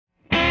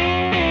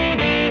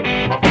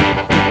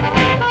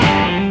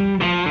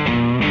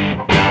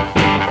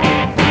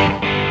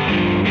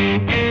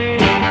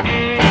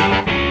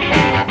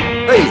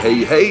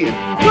Hey, and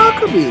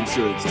welcome to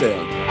Insurance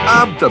Town.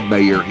 I'm the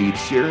Mayor, Heath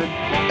Sheeran,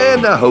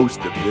 and the host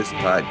of this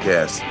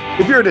podcast.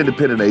 If you're an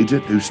independent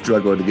agent who's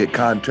struggling to get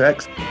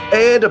contracts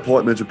and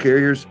appointments with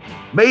carriers,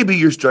 maybe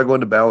you're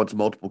struggling to balance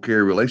multiple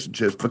carrier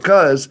relationships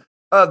because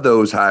of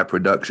those high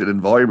production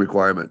and volume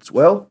requirements.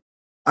 Well,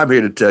 I'm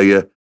here to tell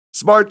you,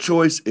 Smart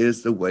Choice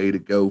is the way to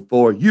go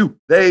for you.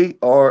 They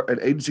are an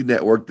agency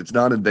network that's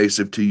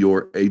non-invasive to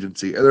your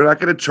agency, and they're not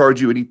going to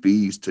charge you any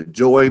fees to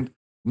join,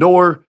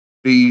 nor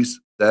fees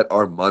that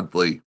are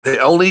monthly. They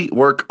only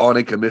work on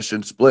a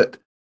commission split,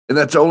 and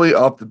that's only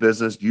off the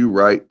business you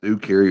write through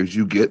carriers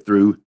you get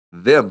through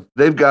them.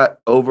 They've got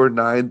over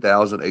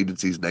 9,000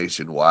 agencies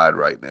nationwide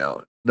right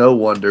now. No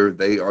wonder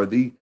they are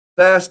the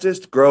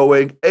fastest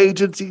growing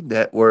agency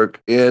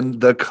network in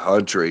the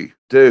country.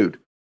 Dude,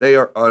 they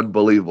are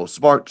unbelievable.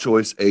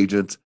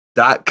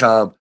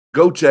 SmartChoiceAgents.com.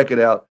 Go check it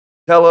out.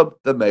 Tell them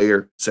the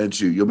mayor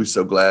sent you. You'll be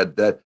so glad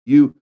that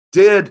you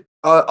did.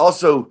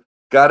 Also,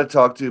 got to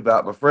talk to you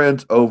about my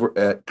friends over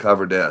at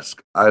CoverDesk.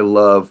 I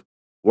love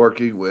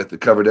working with the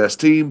CoverDesk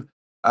team.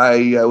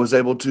 I was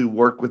able to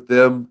work with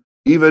them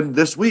even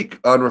this week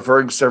on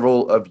referring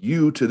several of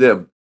you to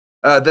them.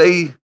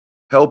 They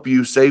help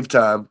you save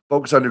time,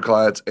 focus on your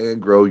clients, and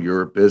grow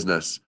your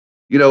business.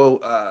 You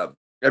know,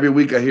 every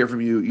week I hear from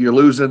you, you're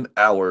losing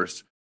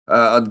hours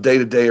on the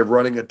day-to-day of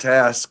running a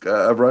task,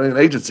 of running an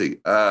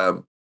agency.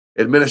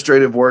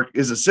 Administrative work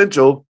is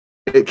essential.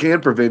 It can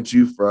prevent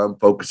you from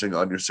focusing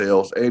on your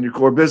sales and your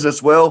core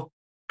business. Well,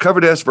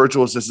 CoverDesk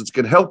virtual assistants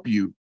can help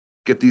you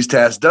get these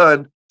tasks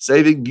done,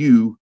 saving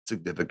you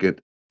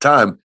significant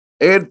time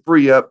and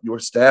free up your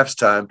staff's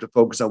time to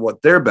focus on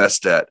what they're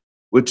best at,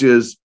 which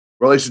is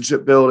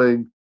relationship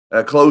building,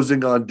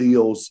 closing on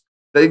deals,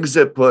 things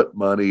that put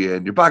money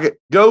in your pocket.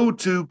 Go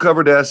to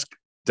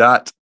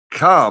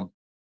CoverDesk.com.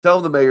 Tell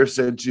them the mayor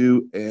sent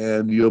you,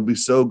 and you'll be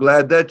so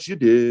glad that you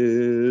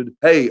did.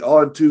 Hey,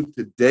 on to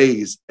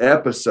today's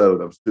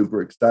episode. I'm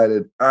super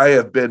excited. I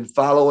have been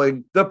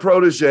following The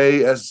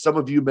Protege, as some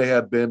of you may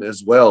have been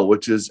as well,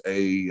 which is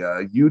a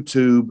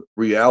YouTube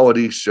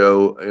reality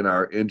show in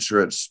our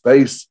insurance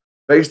space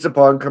based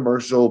upon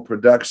commercial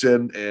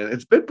production, and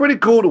it's been pretty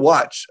cool to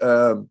watch.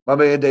 My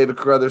man David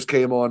Carruthers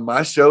came on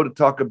my show to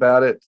talk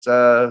about it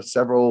a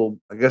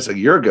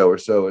year ago or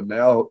so, and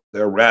now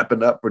they're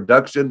wrapping up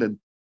production, and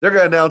they're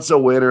going to announce a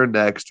winner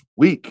next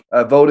week.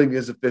 Voting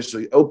is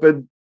officially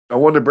open. I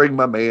want to bring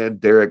my man,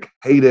 Derek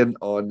Hayden,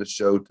 on the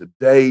show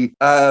today.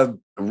 I'm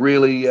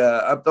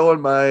throwing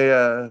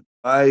my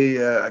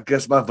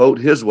vote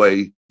his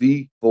way,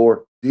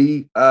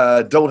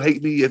 V4D. Don't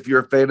hate me if you're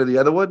a fan of the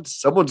other ones.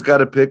 Someone's got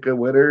to pick a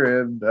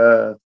winner,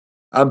 and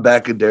I'm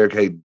backing Derek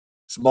Hayden.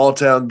 Small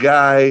town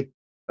guy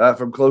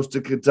from close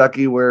to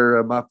Kentucky,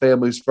 where my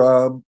family's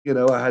from. You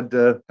know, I had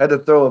to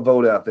throw a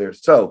vote out there.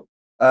 So,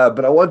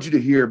 but I want you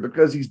to hear,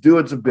 because he's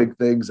doing some big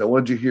things, I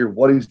want you to hear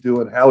what he's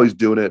doing, how he's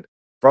doing it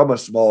from a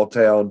small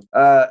town.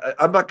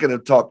 I'm not going to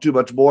talk too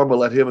much more. I'm going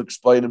to let him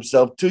explain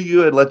himself to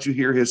you and let you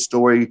hear his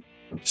story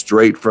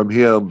straight from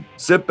him.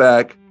 Sit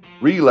back,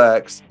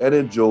 relax, and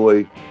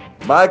enjoy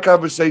my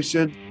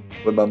conversation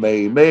with my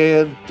main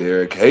man,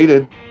 Derek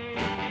Hayden.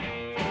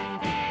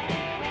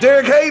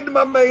 Derek Hayden,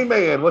 my main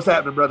man. What's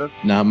happening, brother?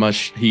 Not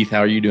much, Heath. How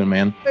are you doing,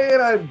 man? Man,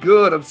 I'm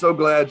good. I'm so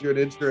glad you're in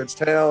Insurance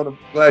Town. I'm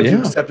glad you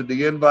accepted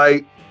the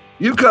invite.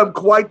 You've become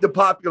quite the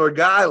popular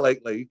guy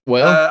lately.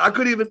 Well, I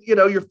couldn't even,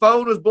 your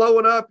phone was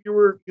blowing up. You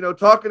were,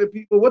 talking to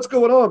people. What's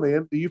going on,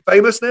 man? Are you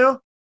famous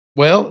now?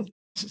 Well,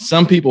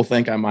 some people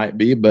think I might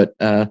be, but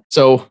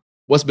so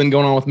what's been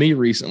going on with me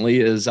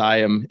recently is I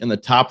am in the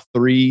top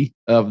 3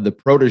 of The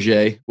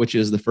Protege, which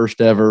is the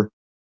first ever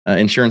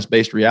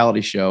insurance-based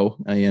reality show.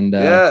 And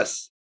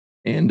yes.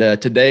 And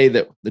today,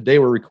 the day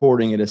we're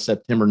recording it is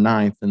September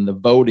 9th, and the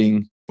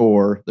voting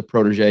for The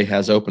Protege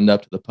has opened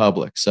up to the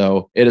public.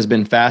 So it has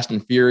been fast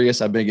and furious.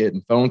 I've been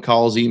getting phone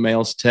calls,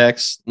 emails,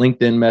 texts,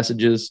 LinkedIn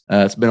messages.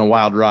 It's been a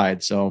wild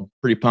ride. So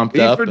pretty pumped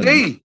up.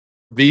 V4D.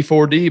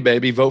 V4D,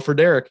 baby. Vote for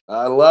Derek.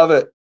 I love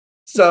it.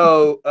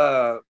 So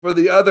for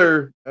the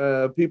other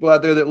people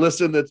out there that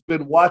listen that's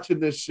been watching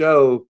this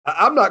show,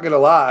 I'm not going to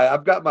lie.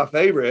 I've got my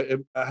favorite,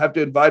 and I have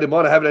to invite him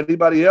on. I haven't had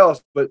anybody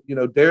else, but,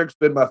 Derek's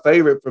been my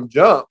favorite from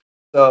jump.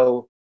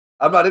 So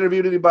I'm not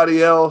interviewing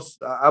anybody else.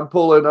 I'm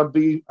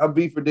B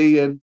for D.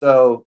 And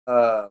so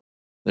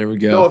there we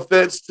go. No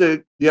offense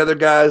to the other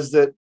guys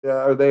that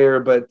are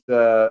there, but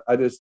I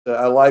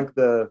like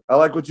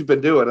what you've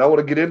been doing. I want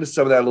to get into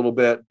some of that a little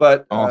bit,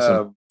 but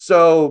awesome.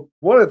 So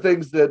one of the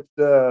things that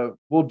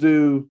we'll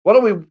do, why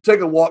don't we take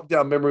a walk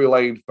down memory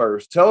lane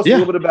first? Tell us a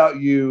little bit about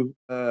you.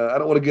 I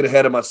don't want to get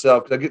ahead of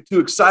myself because I get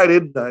too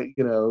excited.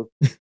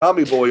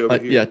 Tommy boy over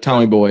here. Yeah,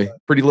 Tommy boy.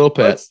 Pretty little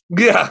pet.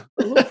 Pretty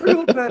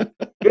little pet.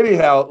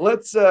 Anyhow,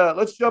 let's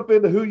jump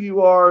into who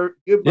you are.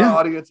 Give my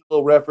audience a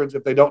little reference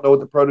if they don't know what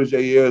The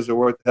Protege is or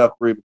what the hell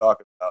we're even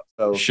talking about.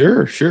 So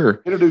sure.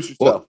 Introduce yourself.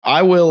 Well,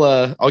 I will.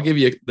 I'll give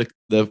you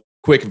the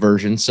quick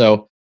version.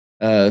 So,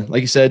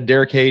 like you said,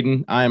 Derek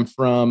Hayden. I am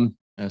from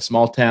a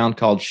small town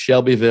called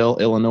Shelbyville,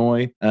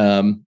 Illinois.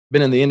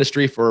 Been in the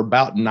industry for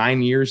about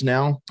 9 years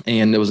now,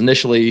 and it was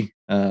initially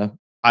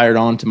hired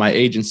on to my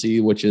agency,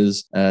 which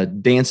is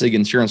Danzig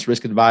Insurance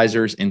Risk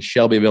Advisors and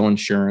Shelbyville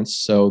Insurance.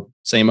 So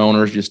same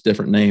owners, just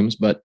different names,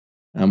 but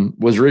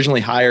was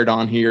originally hired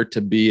on here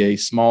to be a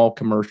small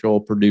commercial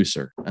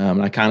producer.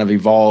 I kind of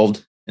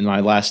evolved in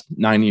my last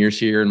 9 years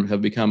here and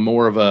have become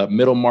more of a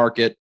middle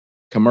market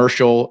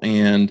commercial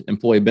and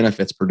employee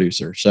benefits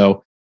producer.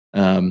 So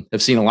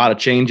have seen a lot of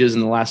changes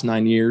in the last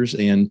 9 years.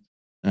 And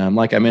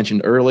like I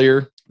mentioned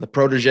earlier, the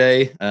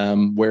Protege,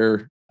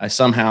 where I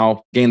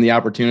somehow gained the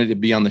opportunity to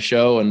be on the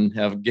show and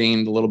have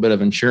gained a little bit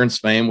of insurance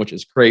fame, which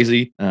is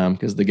crazy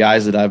because the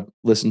guys that I've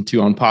listened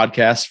to on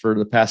podcasts for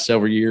the past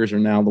several years are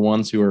now the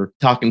ones who are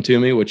talking to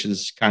me, which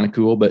is kind of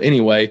cool. But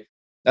anyway,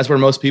 that's where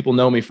most people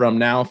know me from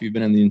now. If you've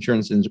been in the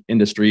insurance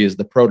industry, is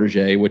the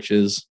Protege, which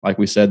is, like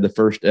we said, the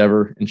first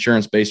ever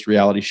insurance-based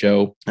reality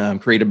show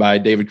created by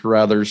David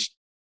Carruthers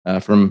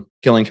from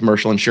Killing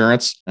Commercial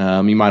Insurance.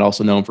 You might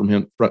also know him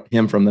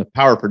from the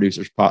Power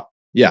Producers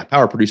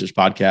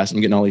podcast.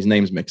 I'm getting all these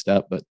names mixed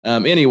up. But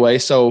anyway,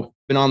 so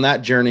been on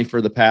that journey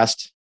for the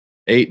past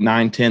 8,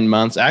 9, 10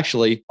 months.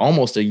 Actually,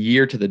 almost a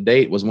year to the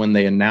date was when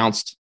they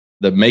announced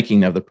the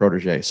making of the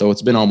Protege. So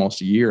it's been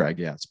almost a year, I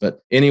guess.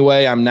 But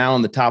anyway, I'm now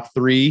in the top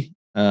 3.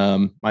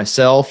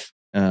 Myself,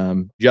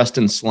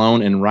 Justin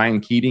Sloan, and Ryan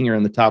Keating are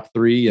in the top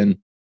 3.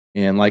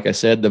 And like I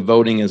said, the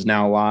voting is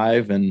now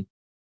live, and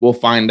we'll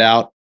find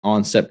out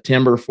on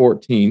September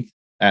 14th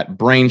at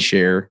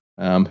BrainShare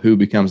who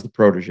becomes the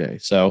Protege.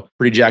 So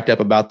pretty jacked up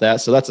about that.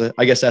 So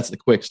I guess that's the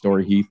quick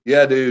story, Heath.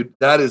 Yeah, dude,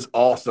 that is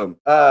awesome.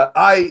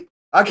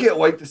 I can't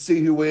wait to see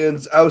who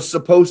wins. I was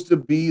supposed to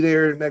be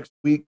there next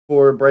week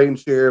for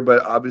BrainShare,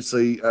 but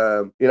obviously,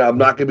 I'm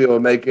not going to be able to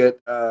make it,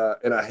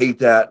 and I hate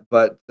that.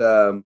 But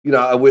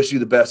I wish you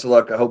the best of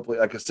luck. I hopefully,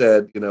 like I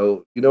said, you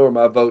know where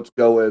my vote's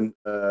going.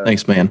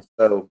 Thanks, man.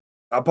 So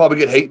I'll probably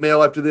get hate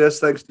mail after this,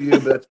 thanks to you,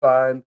 but that's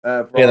fine.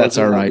 Yeah, that's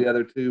all right. The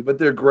other two, but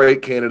they're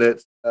great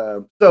candidates.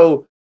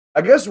 So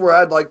I guess where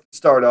I'd like to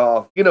start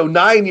off,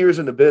 9 years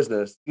into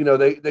business,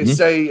 they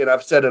say, and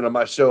I've said it on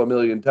my show a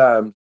million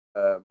times,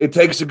 it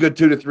takes a good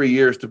 2 to 3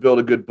 years to build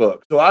a good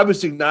book. So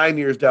obviously 9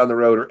 years down the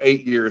road, or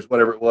 8 years,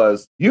 whatever it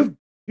was, you've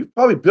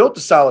probably built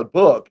a solid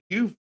book.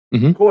 You've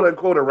quote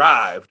unquote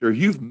arrived, or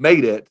you've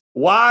made it.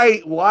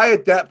 Why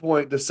at that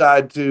point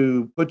decide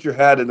to put your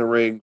hat in the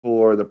ring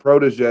for the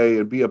Protege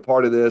and be a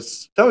part of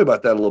this? Tell me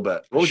about that a little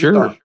bit.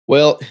 Sure.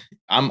 Well,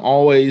 I'm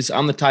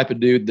the type of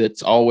dude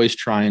that's always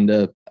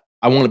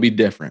I want to be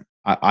different.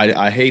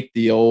 I hate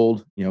the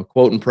old,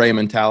 quote and pray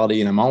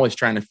mentality. And I'm always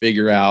trying to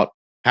figure out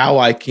how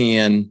I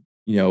can,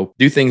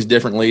 do things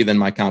differently than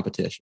my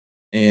competition.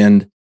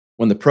 And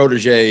when the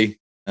Protege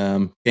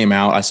came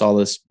out, I saw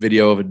this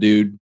video of a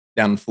dude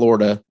down in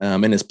Florida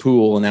in his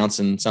pool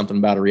announcing something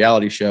about a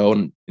reality show.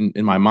 And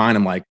in my mind,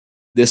 I'm like,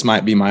 this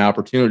might be my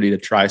opportunity to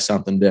try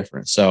something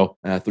different. So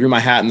threw my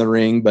hat in the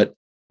ring. But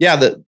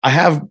yeah, I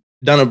have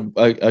done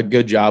a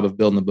good job of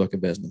building the book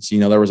of business.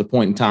 There was a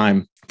point in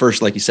time,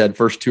 first, like you said,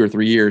 first 2 or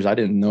 3 years, I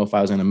didn't know if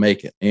I was going to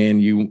make it.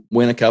 And you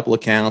win a couple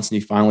accounts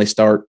and you finally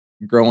start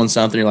growing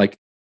something. You're like,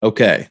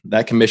 okay,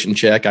 that commission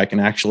check, I can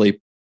actually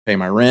pay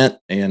my rent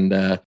and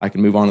I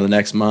can move on to the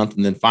next month.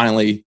 And then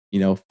finally,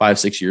 5,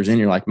 6 years in,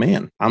 you're like,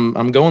 man,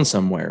 I'm going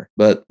somewhere.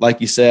 But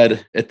like you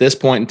said, at this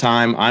point in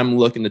time, I'm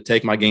looking to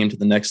take my game to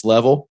the next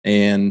level.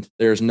 And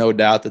there's no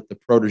doubt that the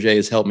Protege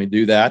has helped me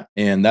do that.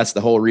 And that's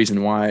the whole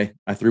reason why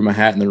I threw my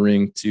hat in the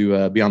ring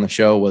to be on the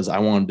show, was I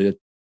wanted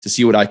to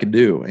see what I could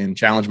do and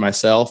challenge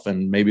myself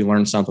and maybe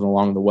learn something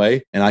along the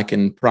way. And I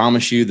can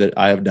promise you that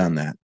I have done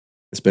that.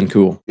 It's been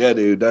cool. Yeah,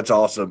 dude, that's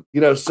awesome.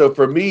 So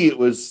for me, it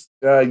was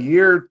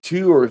year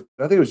 2, or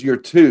I think it was year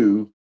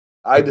 2.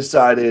 I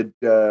decided,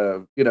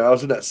 I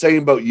was in that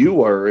same boat you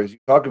were, as you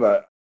talk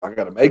about, I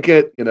got to make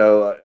it,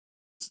 a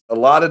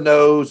lot of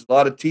no's, a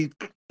lot of teeth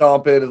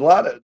stomping, a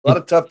lot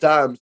of tough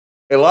times.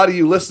 And a lot of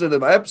you listening to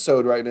my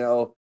episode right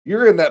now,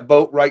 you're in that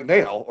boat right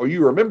now, or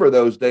you remember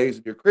those days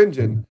and you're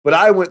cringing. But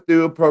I went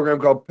through a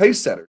program called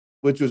Pacesetter,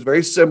 which was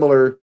very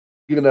similar,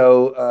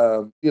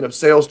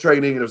 sales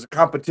training, and it was a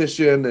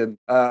competition, and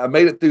I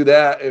made it through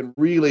that, and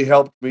really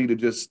helped me to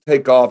just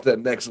take off that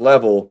next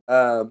level.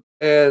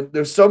 And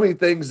there's so many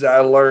things that I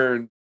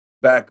learned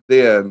back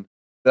then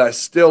that I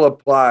still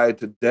apply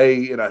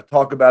today, and I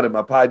talk about in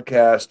my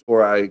podcast,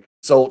 or I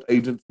consult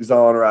agencies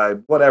on, or I,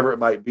 whatever it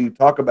might be,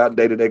 talk about in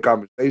day-to-day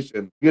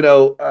conversation.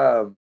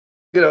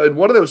 And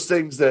one of those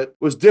things that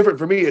was different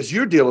for me, as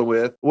you're dealing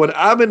with, when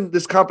I'm in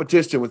this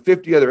competition with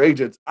 50 other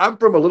agents, I'm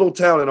from a little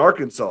town in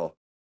Arkansas.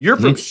 You're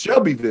from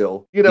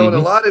Shelbyville, and a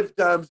lot of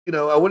times,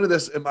 I went into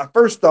this, and my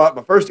first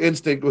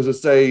instinct was to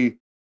say,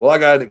 well, I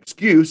got an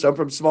excuse. I'm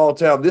from small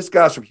town. This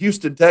guy's from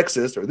Houston,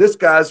 Texas, or this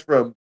guy's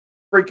from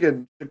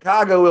freaking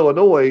Chicago,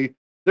 Illinois.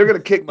 They're going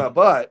to kick my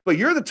butt. But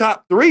you're the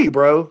top 3,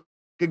 bro.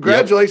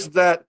 Congratulations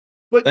that.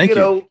 But, Thank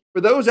you.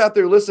 For those out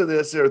there listening to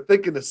this that are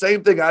thinking the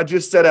same thing I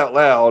just said out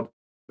loud,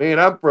 man,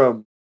 I'm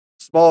from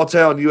small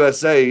town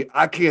USA.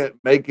 I can't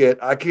make it.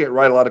 I can't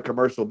write a lot of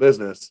commercial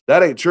business.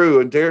 That ain't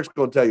true. And Derek's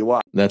going to tell you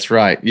why. That's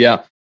right.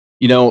 Yeah.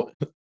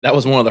 that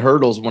was one of the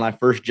hurdles when I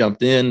first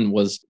jumped in.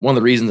 Was one of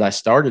the reasons I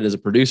started as a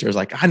producer. Is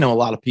like, I know a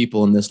lot of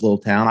people in this little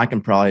town. I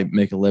can probably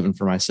make a living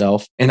for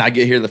myself. And I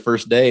get here the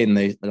first day and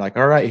they're like,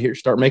 all right, here,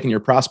 start making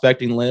your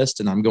prospecting list.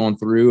 And I'm going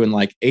through, and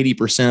like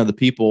 80% of the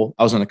people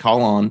I was going to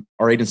call on,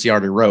 our agency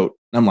already wrote.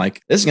 And I'm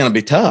like, this is going to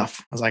be tough.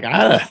 I was like,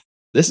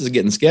 this is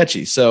getting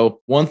sketchy.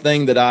 So one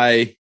thing that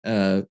I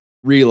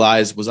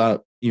realized was I'm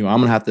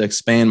going to have to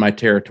expand my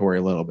territory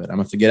a little bit. I'm going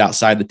to have to get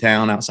outside the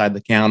town, outside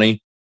the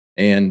county.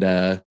 And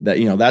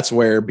that's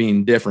where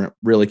being different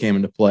really came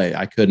into play.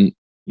 I couldn't,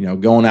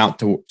 going out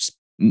to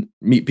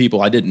meet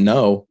people I didn't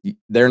know,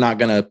 they're not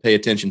going to pay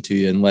attention to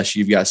you unless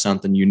you've got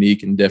something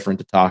unique and different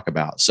to talk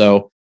about.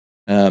 So,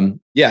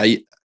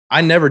 I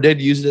never did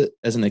use it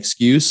as an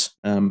excuse.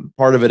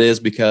 Part of it is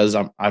because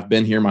I've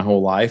been here my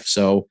whole life.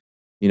 So,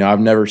 I've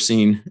never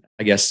seen,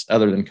 I guess,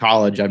 other than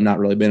college, I've not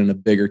really been in a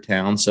bigger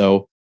town.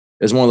 So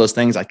it was one of those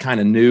things I kind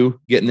of knew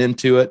getting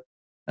into it,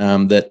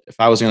 that if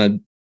I was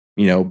going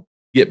to,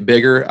 get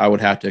bigger, I would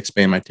have to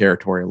expand my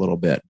territory a little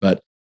bit.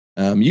 But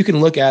you can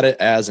look at it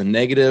as a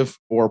negative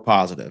or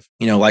positive.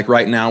 Like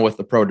right now with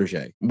the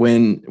Protege.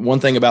 One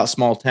thing about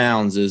small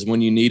towns is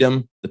when you need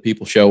them, the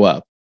people show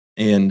up,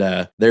 and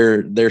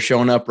they're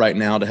showing up right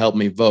now to help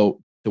me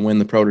vote to win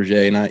the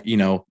Protege. And I,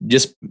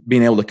 just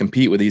being able to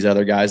compete with these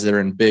other guys that are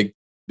in big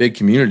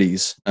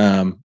communities,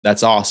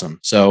 that's awesome.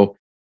 So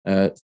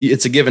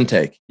it's a give and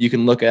take. You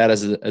can look at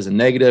it as a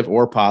negative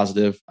or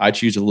positive. I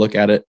choose to look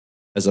at it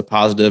as a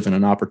positive and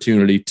an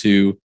opportunity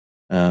to,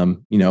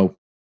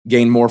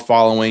 gain more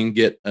following,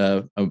 get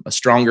a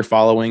stronger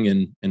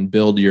following, and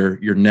build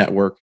your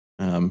network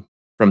from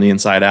the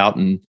inside out,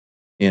 and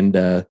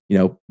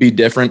be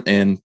different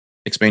and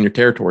expand your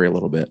territory a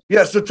little bit.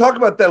 Yeah. So talk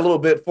about that a little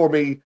bit for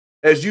me.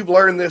 As you've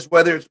learned this,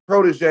 whether it's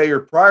Protege or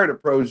prior to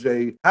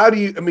Protege,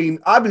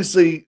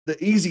 obviously the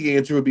easy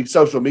answer would be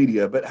social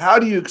media, but how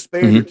do you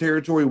expand your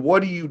territory?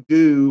 What do you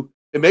do?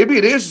 And maybe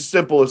it is as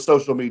simple as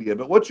social media,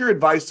 but what's your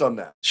advice on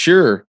that?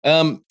 Sure.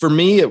 For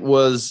me, it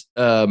was,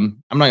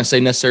 I'm not going to say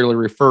necessarily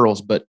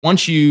referrals, but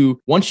once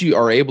you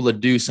are able to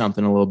do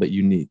something a little bit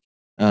unique,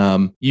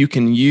 you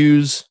can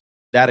use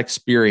that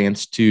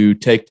experience to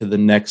take to the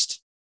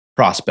next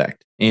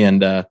prospect.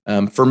 And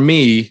for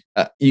me,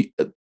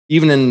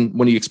 even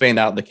when you expand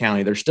out the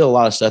county, there's still a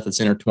lot of stuff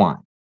that's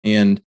intertwined.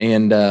 And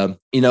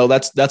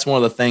that's one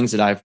of the things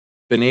that I've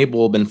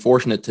been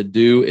fortunate to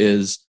do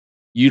is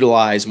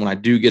utilize when I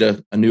do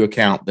get a new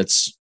account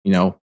that's,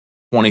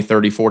 20,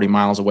 30, 40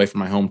 miles away from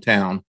my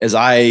hometown, as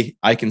I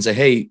can say,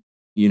 hey,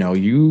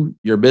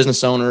 you're a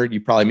business owner. You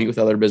probably meet with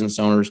other business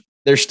owners.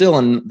 They're still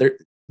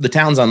the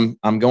towns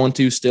I'm going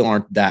to still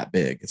aren't that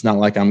big. It's not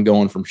like I'm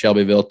going from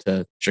Shelbyville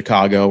to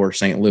Chicago or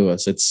St.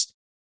 Louis.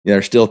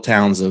 They're still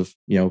towns of,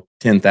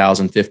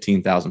 10,000,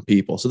 15,000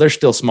 people. So they're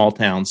still small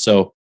towns.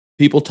 So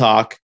people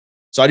talk.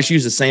 So I just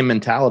use the same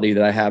mentality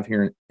that I have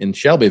here in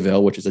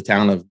Shelbyville, which is a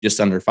town of just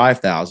under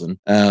 5,000.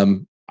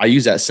 I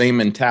use that same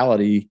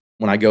mentality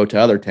when I go to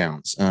other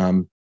towns,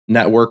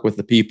 network with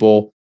the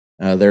people.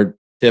 They're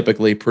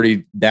typically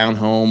pretty down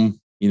home,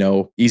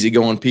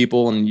 easygoing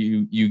people, and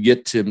you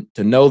get to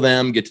know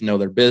them, get to know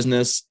their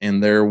business,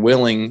 and they're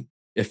willing,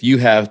 if you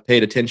have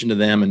paid attention to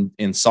them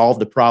and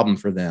solved a problem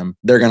for them,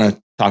 they're going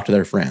to talk to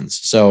their friends.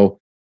 So,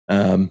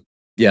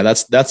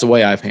 that's the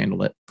way I've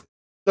handled it.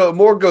 So it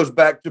more goes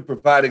back to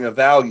providing a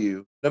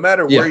value, no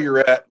matter where you're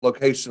at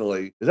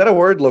locationally. Is that a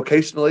word,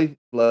 locationally?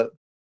 No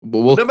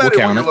matter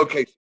where your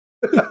location.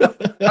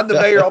 I'm the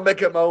mayor. I'll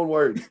make up my own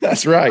words.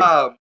 That's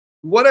right.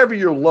 Whatever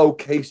your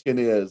location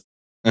is,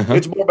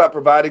 it's more about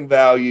providing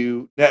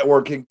value,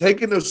 networking,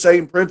 taking those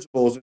same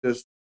principles and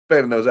just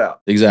expanding those out.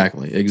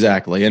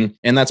 Exactly.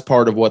 And that's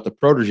part of what the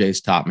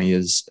Proteges taught me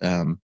is,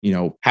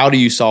 how do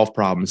you solve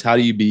problems? How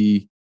do you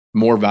be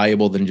more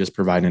valuable than just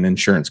providing an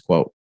insurance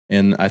quote?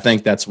 And I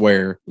think that's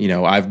where,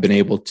 I've been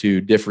able to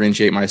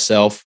differentiate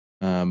myself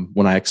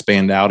when I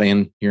expand out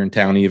and here in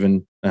town,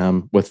 even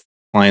with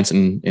clients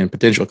and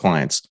potential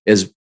clients,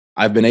 is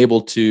I've been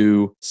able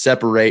to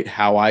separate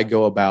how I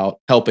go about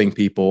helping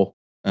people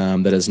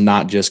that is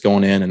not just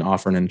going in and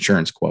offering an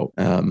insurance quote.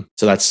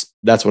 So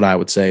that's what I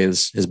would say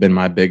has been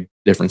my big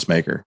difference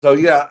maker. So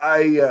yeah,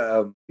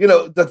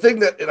 the thing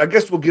that, and I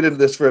guess we'll get into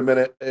this for a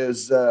minute,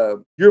 is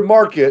your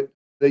market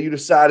that you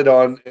decided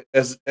on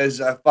as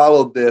I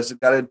followed this and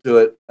got into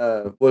it,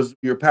 was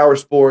your power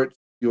sports,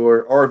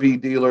 your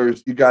RV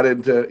dealers. You got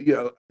into,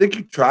 I think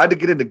you tried to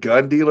get into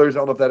gun dealers. I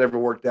don't know if that ever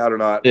worked out or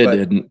not. It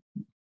didn't.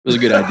 It was a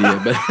good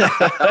idea,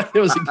 but it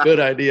was a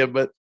good idea,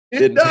 but it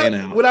didn't pan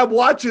out. When I'm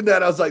watching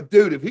that, I was like,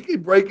 dude, if he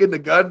can break into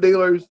gun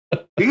dealers,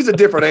 he's a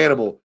different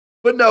animal.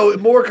 But no, it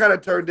more kind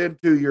of turned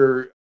into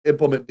your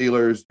implement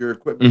dealers, your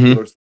equipment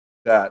dealers.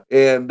 That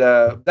and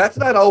that's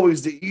not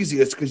always the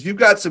easiest because you've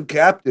got some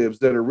captives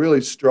that are really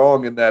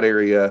strong in that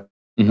area.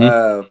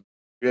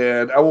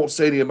 And I won't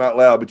say them out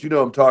loud, but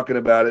I'm talking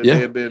about it. They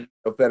have been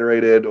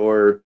federated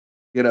or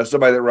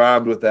somebody that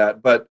rhymed with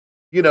that. But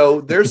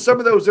there's some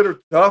of those that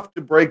are tough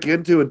to break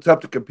into and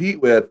tough to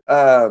compete with.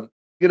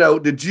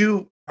 Did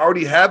you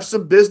already have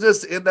some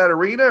business in that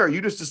arena, or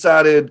you just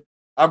decided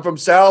I'm from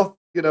South,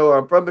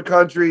 I'm from the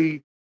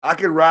country. I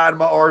can ride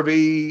my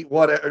RV,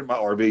 whatever, my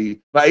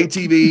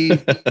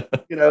ATV,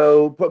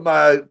 put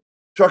my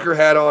trucker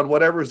hat on,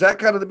 whatever. Is that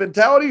kind of the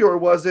mentality, or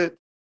was it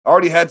I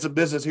already had some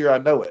business here? I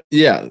know it.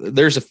 Yeah,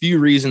 there's a few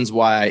reasons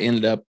why I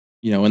ended up,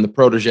 in the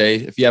Protege.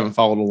 If you haven't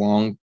followed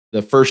along,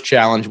 the first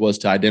challenge was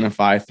to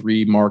identify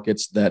 3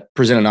 markets that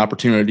present an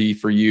opportunity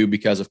for you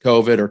because of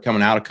COVID or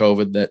coming out of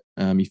COVID that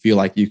you feel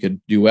like you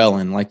could do well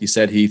in. Like you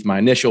said, Heath, my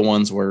initial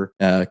ones were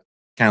kind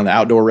of the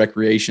outdoor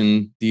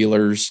recreation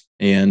dealers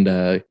and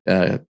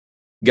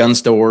gun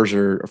stores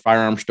or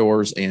firearm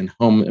stores and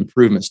home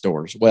improvement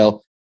stores.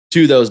 Well,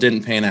 2 of those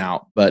didn't pan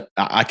out, but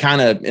I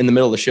kind of in the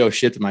middle of the show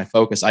shifted my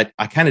focus. I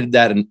kind of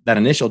did that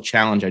initial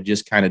challenge. I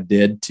just kind of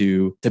did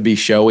to be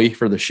showy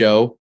for the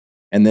show.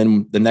 And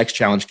then the next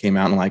challenge came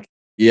out and I'm like,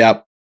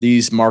 yep,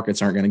 these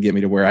markets aren't going to get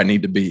me to where I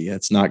need to be.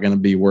 It's not going to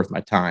be worth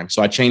my time.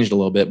 So I changed a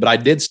little bit, but I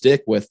did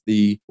stick with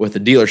the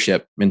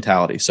dealership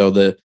mentality.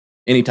 So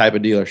any type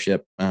of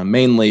dealership,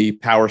 mainly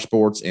power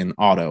sports and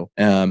auto.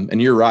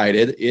 And you're right.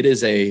 It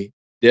is a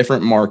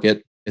different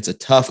market. It's a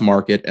tough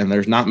market and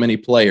there's not many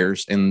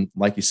players. And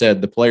like you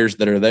said, the players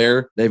that are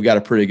there, they've got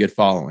a pretty good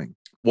following.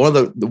 One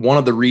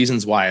of the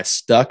reasons why I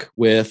stuck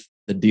with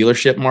the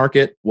dealership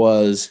market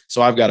was,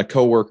 so I've got a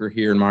coworker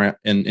here in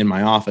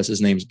my office.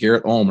 His name's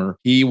Garrett Ulmer.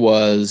 He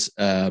was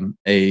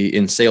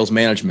in sales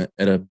management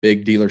at a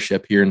big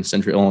dealership here in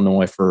Central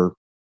Illinois for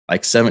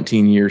like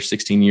 17 years,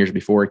 16 years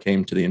before he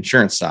came to the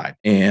insurance side.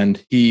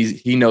 And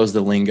he knows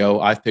the lingo.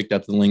 I've picked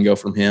up the lingo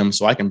from him,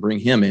 so I can bring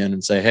him in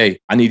and say, hey,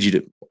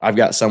 I've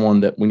got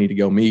someone that we need to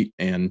go meet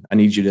and I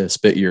need you to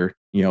spit your,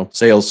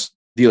 sales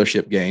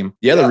dealership game.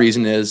 The other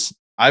reason is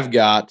I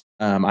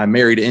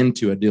married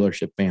into a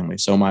dealership family.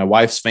 So my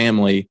wife's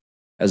family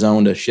has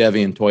owned a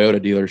Chevy and Toyota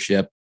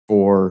dealership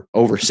for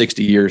over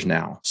 60 years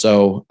now.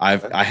 So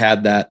I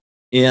had that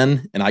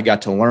in and I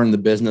got to learn the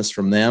business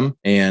from them.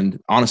 And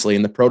honestly,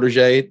 in the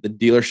Protege, the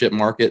dealership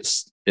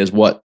markets is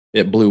what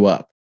it blew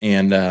up.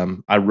 And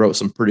I wrote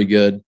some pretty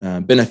good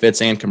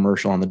benefits and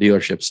commercial on the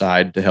dealership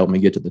side to help me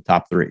get to the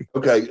top 3.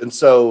 Okay. And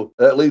so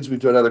that leads me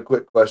to another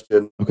quick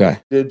question. Okay.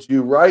 Did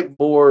you write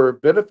more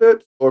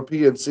benefits or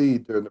P&C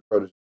during the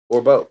Protege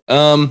or both?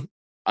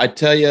 I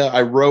tell you,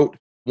 I wrote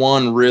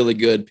one really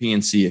good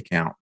P&C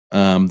account.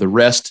 The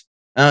rest,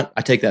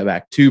 I take that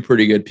back. 2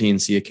 pretty good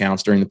P&C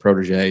accounts during the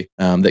Protege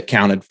that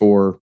counted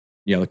for,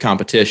 the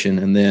competition.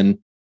 And then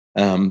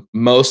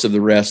most of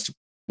the rest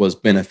was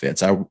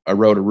benefits. I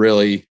wrote a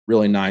really,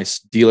 really nice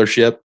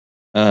dealership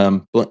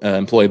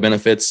employee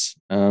benefits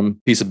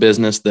piece of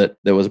business that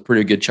was a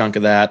pretty good chunk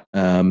of that.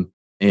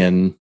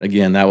 And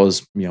again, that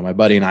was, my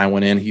buddy and I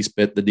went in, he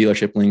spit the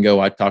dealership lingo.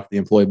 I talked the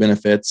employee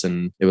benefits,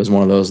 and it was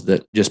one of those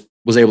that just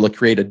was able to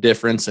create a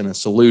difference and a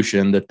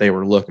solution that they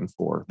were looking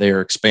for. They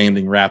are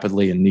expanding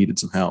rapidly and needed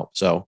some help.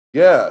 So,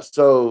 yeah.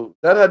 So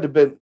that had to have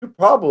been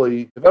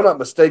probably, if I'm not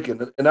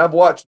mistaken, and I've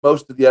watched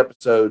most of the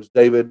episodes,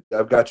 David,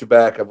 I've got your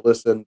back. I've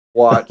listened,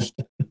 watched,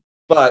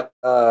 but,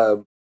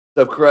 so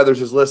if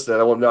Carruthers is listening,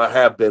 I want to know I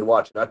have been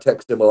watching. I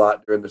text him a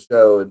lot during the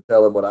show and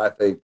tell him what I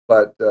think,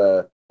 but,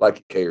 like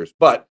he cares.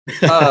 But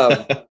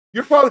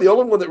you're probably the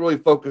only one that really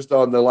focused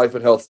on the life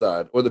and health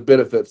side or the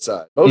benefits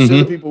side. Most of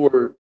the people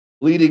were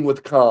leading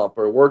with comp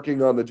or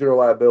working on the general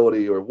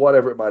liability or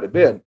whatever it might have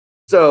been.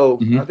 So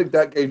I think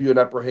that gave you an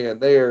upper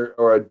hand there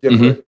or a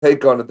different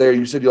take on it there.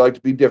 You said you like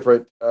to be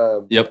different.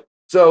 Yep.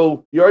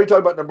 So you already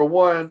talked about number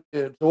 1.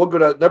 And so we'll go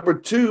to number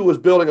 2 was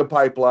building a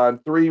pipeline.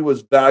 3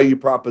 was value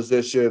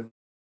proposition.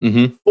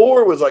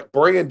 4 was like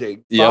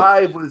branding.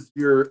 5 was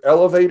your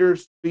elevator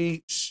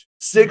speech.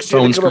 6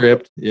 phone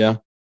script. Yeah.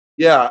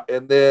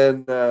 And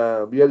then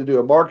you had to do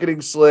a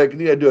marketing slick and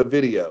you had to do a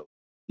video.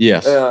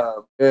 Yes.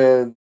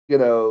 And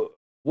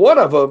one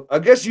of them, I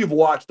guess you've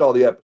watched all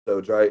the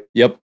episodes, right?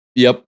 Yep.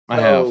 I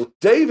have.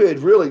 David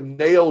really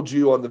nailed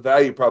you on the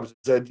value proposition.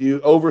 Said you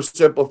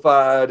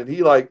oversimplified, and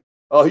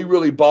he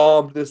really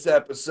bombed this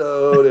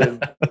episode,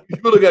 and you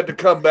really got to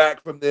come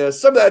back from this.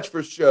 Some of that's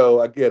for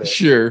show. I get it.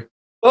 Sure.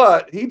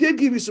 But he did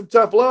give you some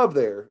tough love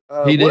there.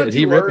 He did.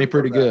 He ripped me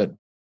pretty good.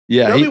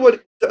 Yeah. Tell me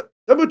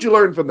what you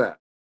learned from that.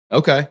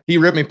 Okay. He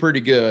ripped me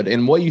pretty good.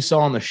 And what you saw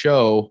on the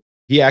show,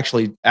 he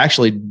actually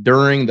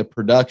during the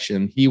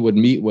production, he would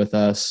meet with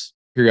us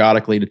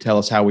periodically to tell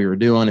us how we were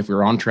doing, if we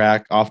were on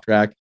track, off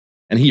track.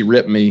 And he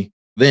ripped me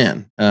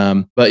then.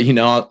 But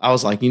I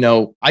was like,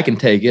 I can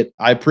take it.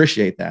 I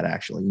appreciate that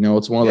actually.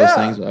 It's one of those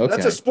things. Okay.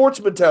 That's a sports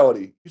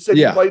mentality. You said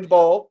you played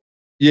ball.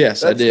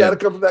 Yes, I did. That's got to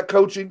come from that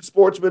coaching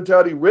sports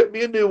mentality. Rip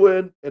me a new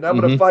one, and I'm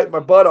going to fight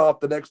my butt off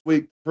the next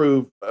week to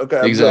prove.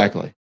 Okay.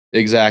 Exactly.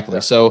 Yeah.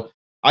 So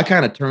I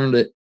kind of turned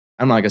it.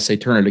 I'm not going to say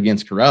turn it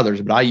against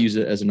Carruthers, but I use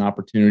it as an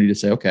opportunity to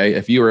say, okay,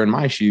 if you were in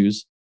my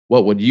shoes,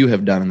 what would you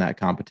have done in that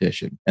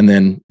competition? And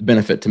then the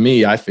benefit to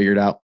me, I figured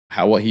out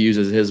what he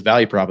uses his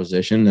value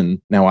proposition.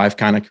 And now I've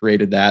kind of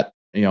created that,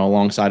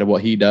 alongside of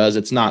what he does.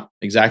 It's not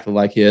exactly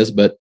like his,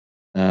 but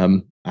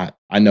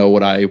I know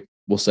what I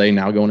will say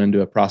now going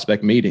into a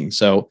prospect meeting.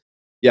 So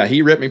yeah,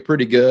 he ripped me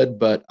pretty good,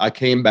 but I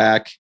came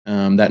back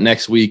that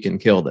next week and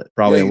killed it.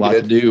 Probably a lot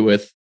to do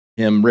with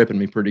him ripping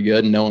me pretty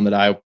good and knowing that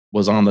I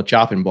was on the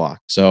chopping block.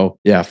 So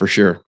yeah, for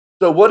sure.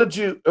 So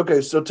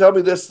so tell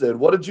me this then.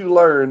 What did you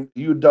learn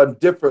you'd done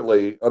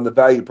differently on the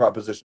value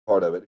proposition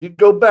part of it? If you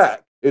go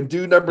back and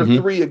do number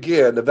 3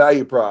 again, the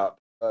value prop,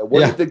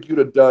 what do you think you'd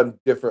have done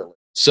differently?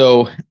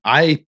 So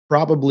I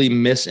probably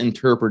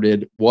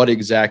misinterpreted what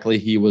exactly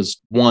he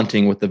was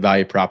wanting with the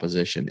value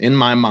proposition. In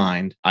my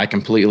mind, I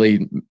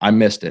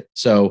missed it.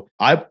 So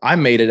I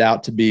made it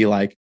out to be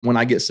like, when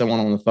I get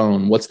someone on the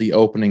phone, what's the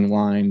opening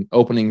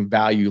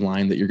value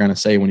line that you're going to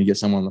say when you get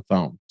someone on the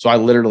phone? So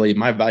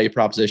my value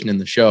proposition in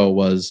the show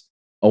was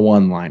a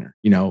one-liner,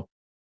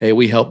 hey,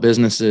 we help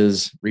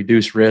businesses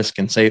reduce risk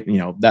and save,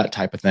 that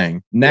type of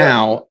thing.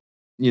 Now,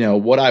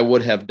 what I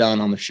would have done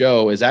on the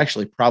show is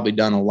actually probably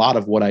done a lot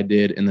of what I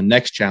did in the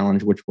next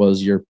challenge, which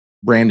was your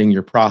branding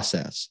your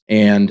process.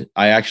 And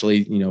I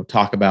actually,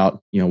 talk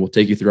about, we'll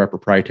take you through our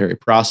proprietary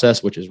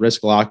process, which is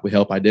RiskLock. We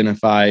help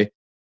identify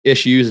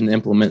issues and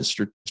implement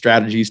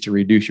strategies to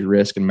reduce your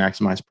risk and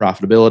maximize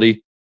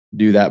profitability.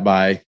 Do that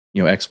by,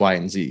 X, Y,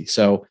 and Z.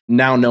 So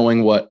now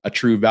knowing what a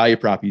true value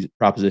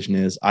proposition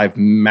is, I've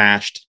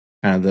mashed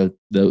kind of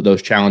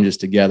those challenges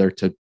together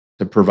to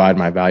provide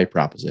my value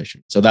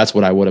proposition. So that's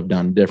what I would have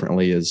done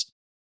differently, is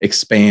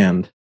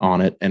expand on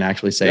it and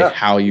actually say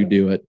how you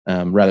do it,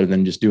 rather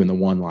than just doing the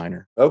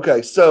one-liner.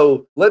 Okay.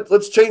 So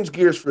let's change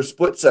gears for a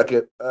split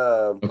second.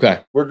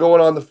 Okay. We're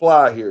going on the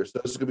fly here, so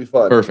this is gonna be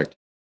fun. Perfect.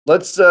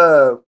 Let's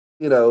say,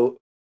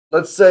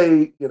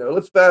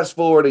 let's fast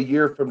forward a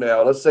year from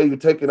now. Let's say you're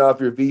taking off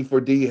your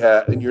V4D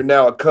hat and you're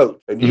now a coach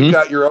and you've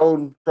got your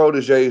own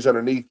proteges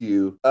underneath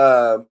you.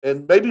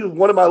 And maybe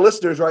one of my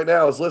listeners right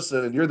now is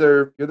listening and you're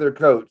their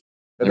coach.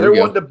 And they're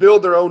wanting to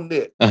build their own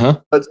niche.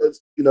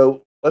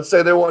 Let's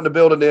say they're wanting to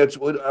build a niche.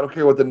 I don't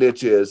care what the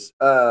niche is.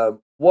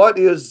 What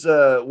is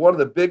one of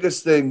the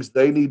biggest things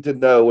they need to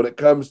know when it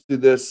comes to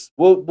this?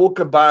 We'll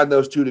combine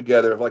those two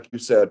together, like you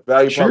said,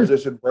 value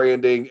proposition,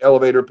 branding,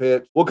 elevator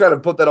pitch. We'll kind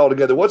of put that all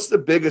together. What's the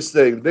biggest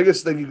thing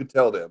you could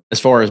tell them? As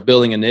far as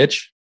building a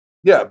niche?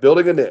 Yeah,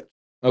 building a niche.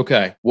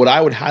 Okay. What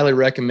I would highly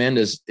recommend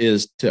is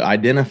to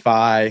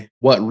identify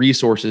what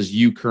resources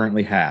you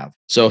currently have.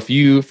 So if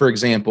you, for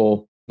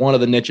example, one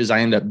of the niches I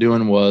ended up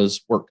doing was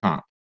work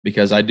comp,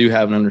 because I do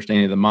have an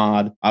understanding of the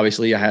mod.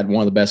 Obviously, I had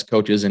one of the best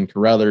coaches in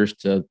Carruthers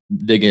to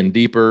dig in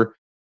deeper.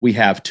 We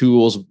have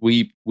tools.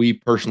 We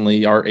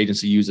personally, our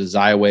agency uses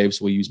XyWave,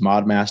 so we use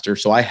ModMaster.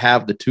 So I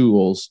have the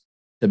tools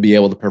to be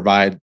able to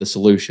provide the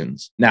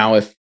solutions. Now,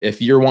 if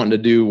you're wanting to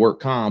do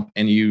work comp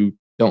and you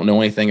don't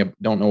know anything,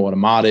 don't know what a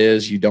mod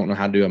is, you don't know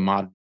how to do a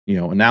mod,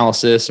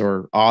 analysis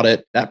or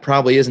audit, that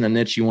probably isn't a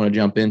niche you want to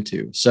jump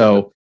into.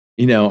 So,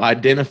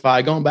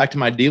 identify, going back to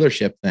my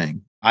dealership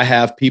thing, I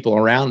have people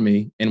around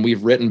me and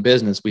we've written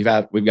business. We've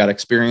got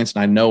experience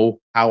and I know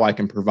how I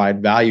can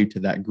provide value to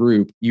that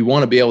group. You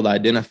want to be able to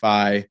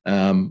identify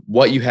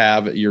what you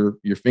have at your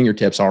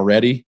fingertips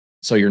already,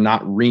 so you're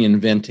not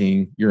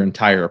reinventing your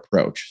entire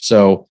approach.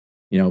 So,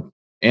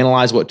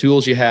 analyze what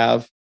tools you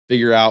have,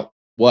 figure out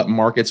what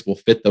markets will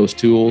fit those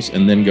tools,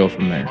 and then go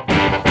from there.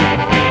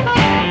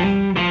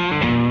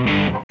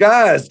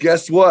 Guys,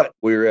 guess what?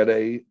 We're at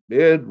a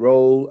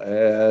mid-roll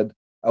ad.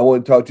 I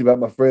want to talk to you about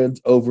my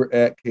friends over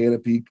at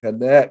Canopy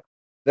Connect.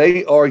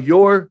 They are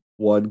your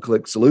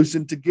one-click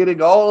solution to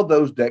getting all of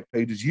those deck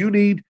pages you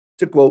need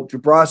to quote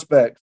your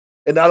prospects.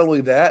 And not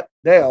only that,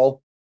 now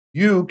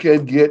you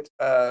can get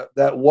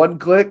that one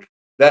click,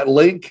 that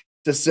link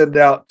to send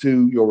out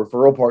to your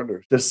referral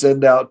partners, to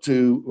send out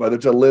to whether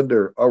it's a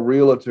lender, a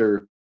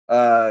realtor,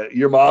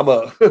 your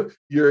mama,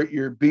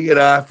 your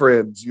B&I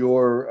friends,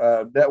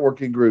 your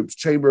networking groups,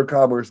 Chamber of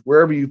Commerce,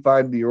 wherever you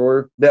find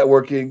your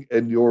networking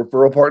and your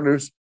referral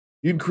partners,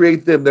 you can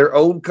create them their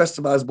own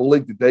customizable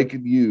link that they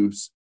can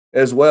use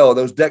as well.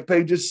 Those deck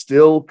pages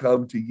still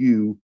come to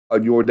you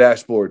on your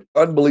dashboard.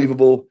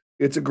 Unbelievable.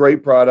 It's a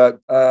great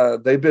product.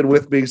 They've been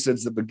with me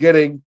since the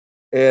beginning,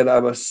 and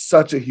I'm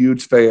such a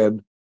huge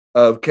fan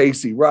of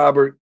Casey,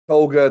 Robert,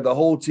 Tolga, the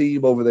whole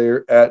team over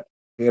there at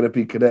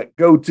Canopy Connect.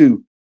 Go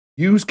to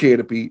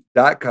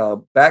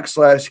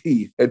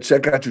usecanopy.com/Heath and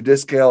check out your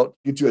discount,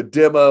 get you a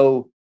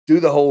demo,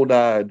 do the whole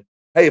nine.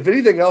 Hey, if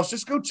anything else,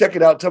 just go check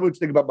it out. Tell me what you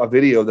think about my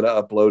video that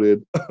I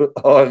uploaded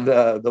on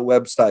the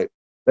website.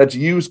 That's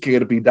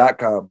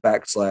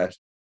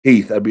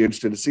usecanopy.com/Heath. I'd be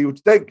interested to see what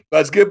you think.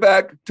 Let's get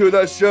back to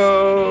the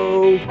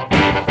show.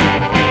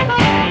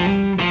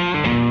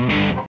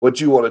 What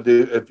you want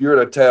to do, if you're in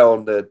a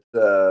town that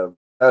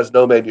has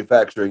no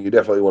manufacturing, you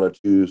definitely want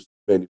to choose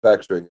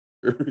manufacturing.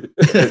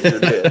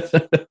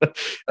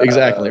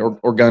 Exactly,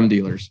 or gun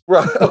dealers.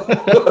 Right.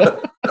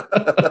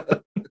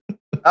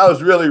 I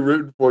was really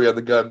rooting for you on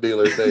the gun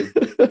dealer thing.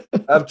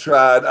 I've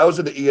tried. I was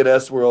in the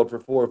E&S world for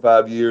 4 or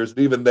 5 years, and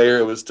even there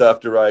it was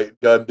tough to write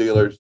gun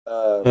dealers.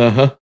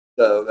 So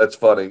that's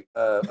funny.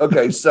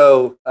 Okay,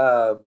 so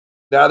now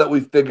that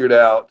we've figured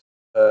out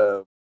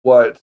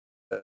what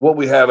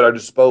we have at our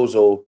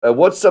disposal,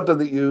 what's something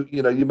that you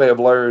may have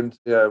learned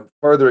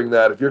furthering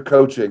that if you're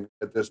coaching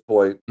at this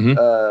point?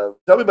 Tell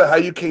me about how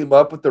you came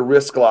up with the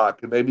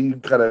RiskLock, and maybe you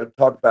can kind of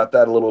talk about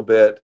that a little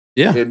bit.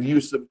 Yeah. and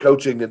use some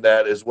coaching in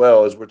that as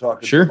well as we're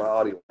talking Sure. to my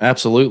audience.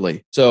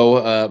 Absolutely. So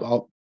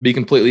I'll be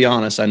completely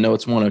honest. I know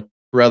it's one of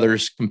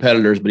Brother's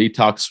competitors, but he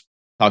talks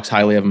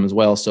highly of him as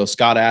well. So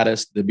Scott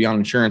Addis, the Beyond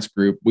Insurance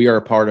Group, we are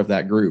a part of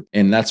that group.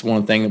 And that's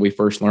one thing that we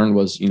first learned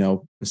was,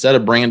 instead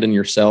of branding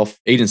yourself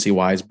agency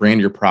wise,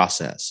 brand your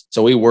process.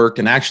 So we worked,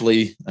 and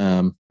actually,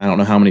 I don't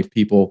know how many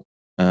people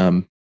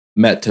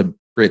met to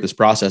create this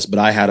process, but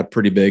I had a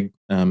pretty big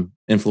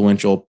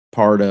influential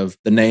part of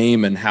the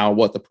name and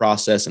what the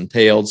process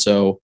entailed.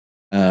 So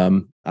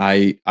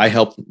I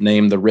helped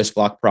name the risk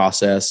lock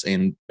process,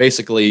 and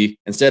basically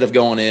instead of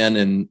going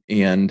in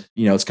and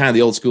it's kind of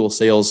the old school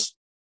sales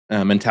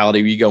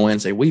mentality where you go in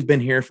and say, we've been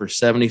here for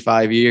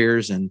 75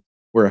 years and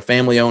we're a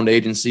family owned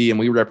agency and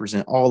we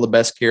represent all the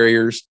best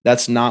carriers.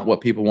 That's not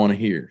what people want to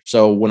hear.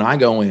 So when I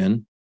go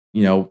in,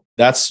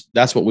 that's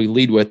what we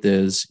lead with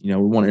is, we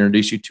want to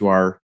introduce you to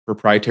our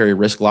proprietary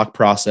risk lock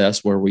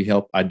process where we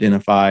help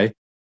identify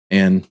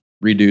and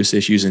reduce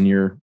issues in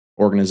your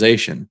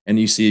organization. And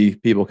you see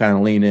people kind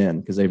of lean in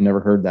because they've never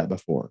heard that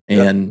before.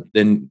 And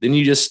then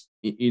you just,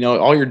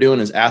 all you're doing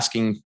is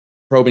asking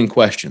probing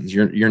questions.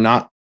 You're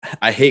not,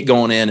 I hate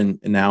going in and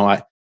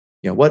now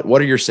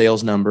what are your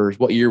sales numbers?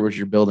 What year was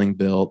your building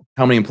built?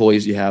 How many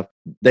employees do you have?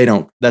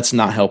 That's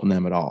not helping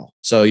them at all.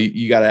 So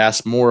you got to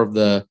ask more of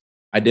the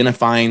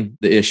identifying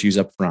the issues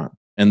up front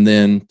and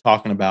then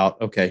talking about,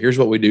 okay, here's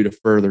what we do to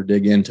further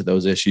dig into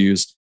those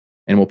issues.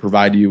 And we'll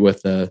provide you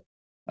with a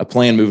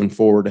plan moving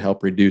forward to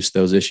help reduce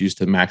those issues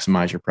to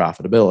maximize your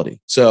profitability.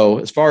 So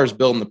as far as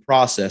building the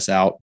process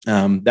out,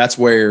 that's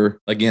where,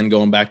 again,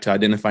 going back to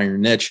identifying your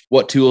niche,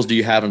 what tools do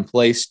you have in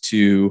place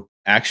to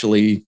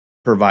actually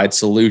provide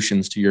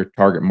solutions to your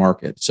target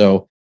market?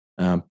 So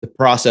the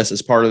process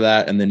is part of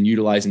that, and then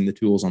utilizing the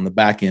tools on the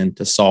back end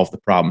to solve the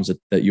problems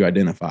that you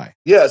identify.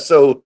 Yeah.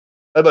 So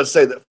I'm about to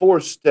say that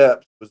 4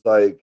 steps was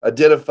like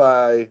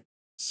identify,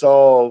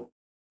 solve,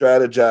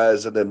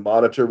 strategize, and then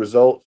monitor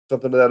results,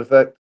 something to that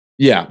effect.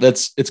 Yeah,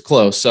 it's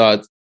close.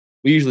 So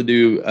we usually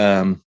do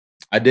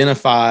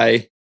identify.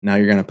 Now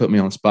you're going to put me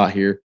on the spot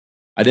here.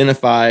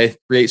 Identify,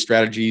 create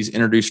strategies,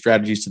 introduce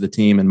strategies to the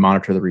team, and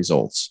monitor the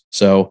results.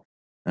 So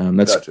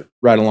that's gotcha.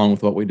 Right along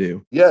with what we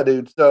do. Yeah,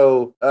 dude.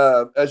 So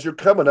as you're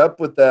coming up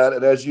with that,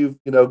 and as you've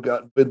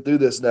been through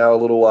this now a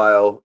little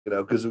while,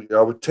 because we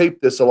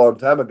taped this a long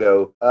time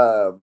ago,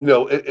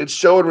 it's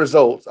showing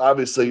results.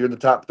 Obviously, you're in the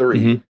top 3.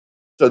 Mm-hmm.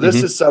 So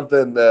this is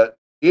something that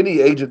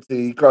any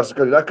agency across the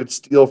country not could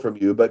steal from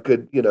you, but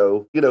could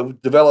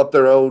develop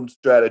their own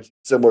strategy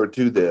similar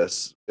to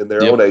this in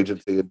their own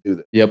agency and do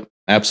this. Yep,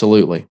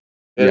 absolutely.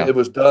 And it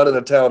was done in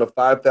a town of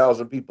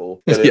 5,000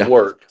 people, and it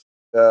worked.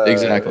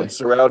 Exactly. In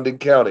surrounding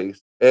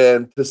counties.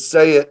 And to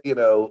say it,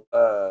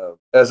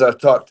 as I've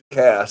talked to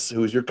Cass,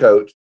 who is your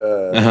coach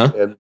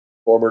and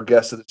former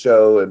guest of the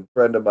show and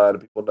friend of mine,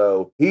 and people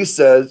know, he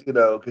says,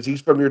 because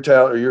he's from your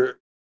town or your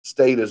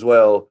state as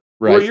well.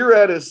 Right. Where you're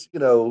at is,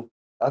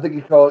 I think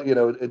you call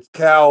it, it's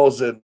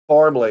cows and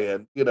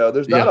farmland.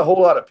 There's not a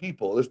whole lot of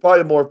people. There's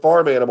probably more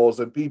farm animals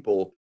than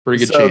people.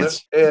 Pretty good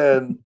chance.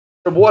 And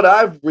from what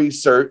I've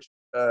researched,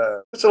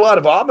 there's a lot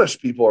of Amish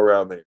people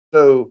around there.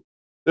 So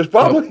it's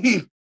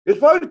probably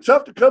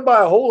tough to come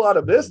by a whole lot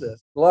of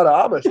business. A lot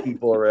of Amish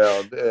people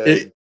around.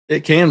 And,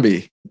 it can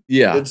be,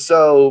 yeah. And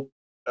so,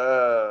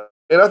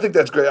 and I think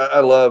that's great. I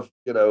love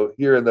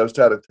hearing those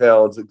kind of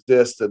towns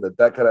exist, and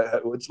that kind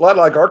of. It's a lot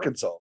like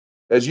Arkansas,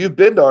 as you've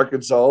been to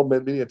Arkansas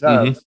many a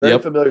times. Mm-hmm.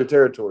 Very familiar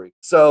territory.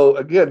 So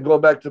again,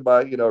 going back to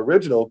my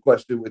original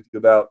question with you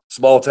about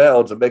small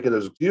towns and making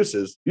those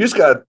excuses, you just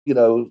got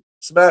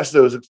smash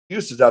those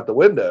excuses out the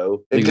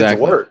window and get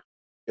to work.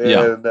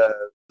 And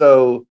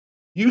so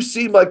you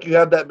seem like you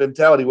have that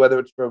mentality, whether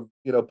it's from,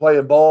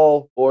 playing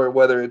ball or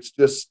whether it's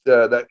just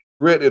that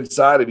grit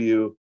inside of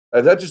you.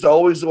 Is that just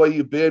always the way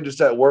you've been, just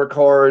that work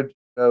hard,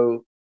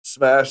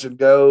 smash and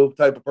go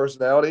type of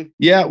personality?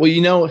 Yeah.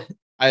 Well,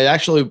 I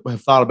actually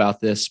have thought about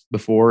this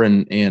before,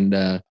 and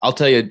I'll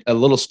tell you a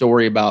little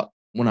story about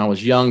when I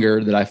was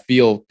younger that I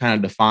feel kind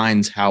of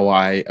defines how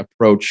I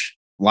approach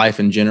life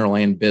in general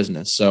and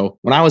business. So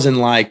when I was in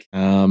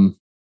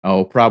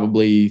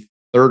probably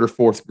 3rd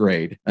or 4th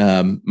grade,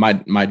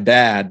 my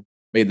dad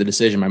made the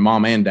decision, my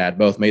mom and dad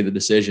both made the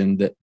decision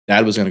that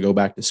dad was going to go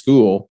back to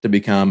school to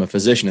become a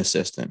physician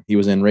assistant. He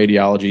was in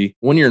radiology.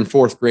 When you're in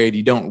 4th grade,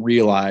 you don't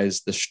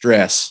realize the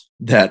stress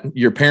that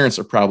your parents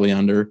are probably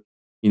under.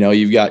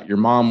 You've got your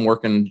mom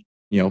working,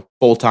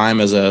 full time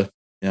as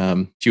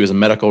she was a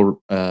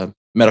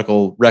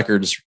medical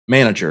records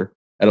manager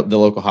at the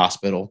local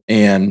hospital,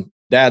 and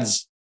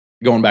dad's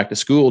going back to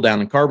school down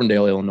in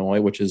Carbondale,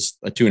 Illinois, which is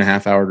a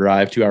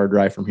 2.5-hour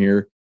drive from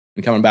here,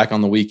 and coming back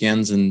on the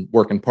weekends and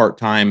working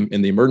part-time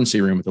in the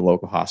emergency room at the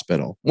local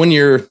hospital. When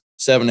you're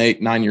 7,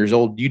 8, 9 years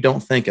old, you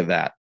don't think of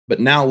that. But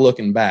now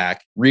looking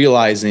back,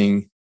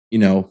 realizing,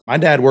 my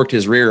dad worked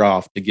his rear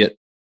off to get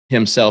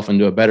himself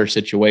into a better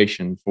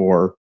situation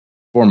for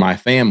my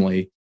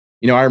family.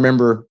 I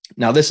remember,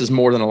 now this is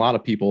more than a lot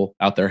of people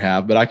out there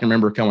have, but I can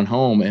remember coming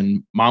home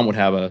and mom would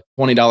have a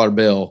 $20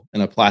 bill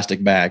in a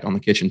plastic bag on the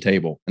kitchen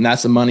table. And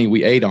that's the money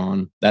we ate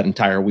on that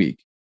entire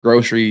week.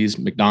 Groceries,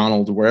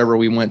 McDonald's, wherever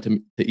we went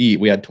to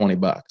eat, we had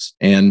 $20.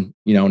 And,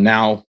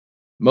 now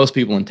most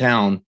people in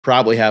town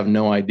probably have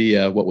no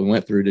idea what we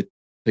went through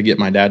to get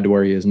my dad to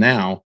where he is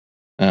now.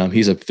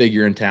 He's a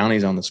figure in town.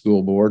 He's on the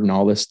school board and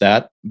all this,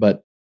 that.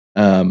 But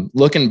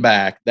looking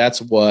back,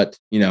 that's what,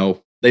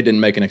 they didn't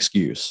make an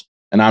excuse.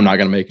 And I'm not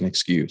going to make an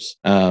excuse.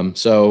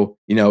 So,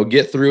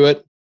 get through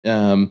it.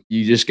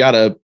 You just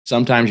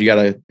sometimes you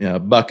got to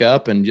buck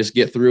up and just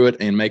get through it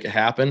and make it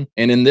happen.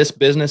 And in this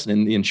business and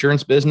in the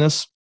insurance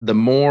business, the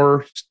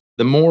more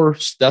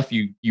stuff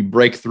you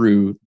break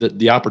through,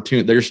 the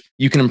opportunity,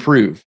 you can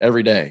improve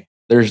every day.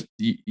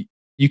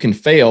 You can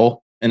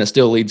fail and it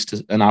still leads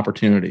to an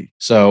opportunity.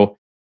 So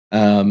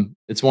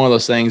it's one of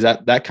those things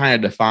that kind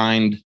of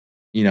defined,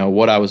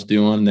 what I was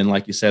doing. And then,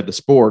 like you said, the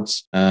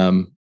sports,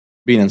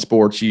 being in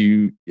sports,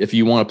 if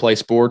you want to play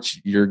sports,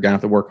 you're going to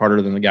have to work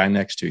harder than the guy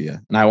next to you.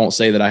 And I won't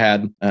say that I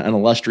had an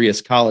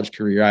illustrious college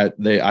career.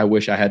 I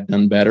wish I had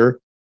done better,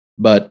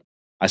 but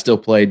I still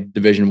played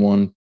Division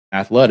I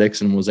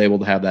athletics and was able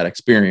to have that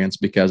experience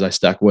because I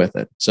stuck with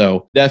it.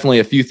 So definitely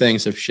a few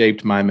things have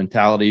shaped my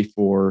mentality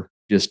for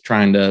just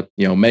trying to,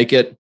 make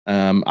it.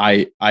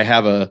 I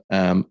have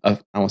I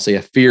won't say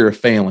a fear of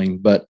failing,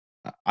 but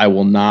I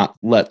will not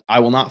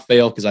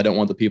fail because I don't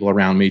want the people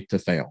around me to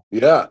fail.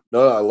 Yeah,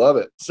 no, I love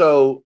it.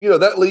 So,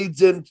 that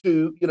leads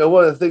into,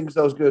 one of the things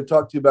I was going to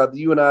talk to you about that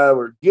you and I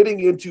were getting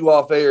into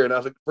off air. And I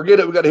was like,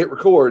 forget it, we got to hit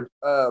record.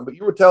 But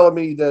you were telling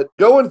me that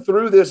going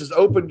through this has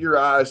opened your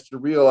eyes to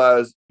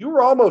realize you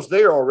were almost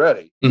there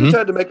already. You just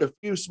had to make a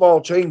few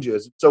small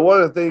changes. So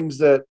one of the things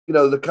that,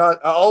 I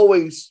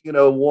always,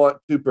 want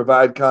to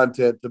provide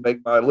content to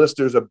make my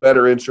listeners a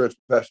better insurance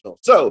professional.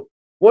 So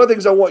one of the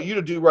things I want you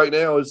to do right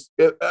now is,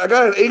 I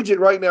got an agent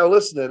right now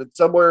listening. It's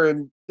somewhere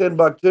in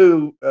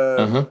Timbuktu,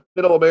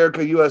 Middle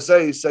America,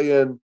 USA,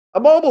 saying,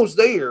 I'm almost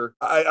there.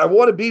 I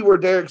want to be where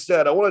Derek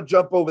said. I want to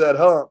jump over that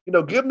hump.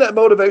 Give them that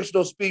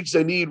motivational speech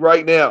they need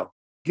right now.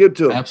 Give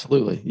to them.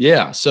 Absolutely.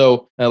 Yeah.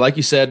 So like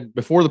you said,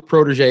 before the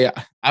Protege,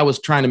 I was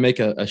trying to make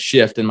a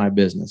shift in my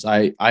business.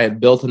 I had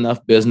built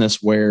enough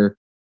business where,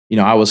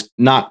 I was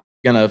not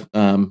going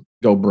to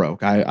go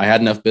broke. I had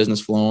enough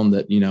business flowing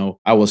that,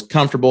 I was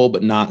comfortable,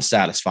 but not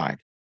satisfied.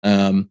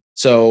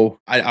 So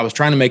I was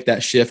trying to make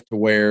that shift to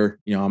where,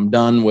 I'm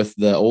done with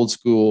the old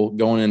school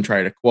going in and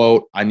trying to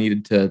quote. I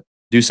needed to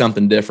do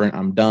something different.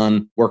 I'm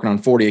done working on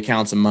 40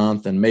 accounts a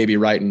month and maybe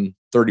writing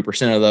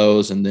 30% of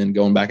those and then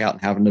going back out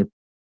and having to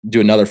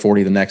do another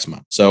 40 the next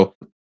month. So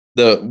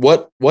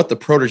what the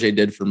Protege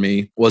did for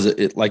me was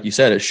it, like you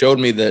said, it showed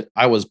me that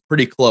I was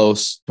pretty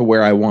close to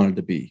where I wanted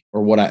to be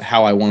or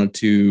how I wanted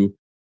to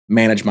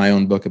manage my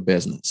own book of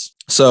business.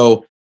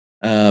 So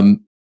I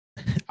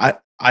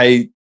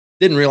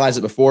didn't realize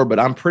it before, but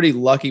I'm pretty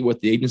lucky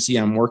with the agency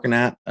I'm working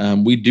at.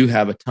 We do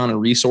have a ton of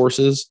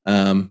resources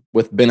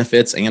with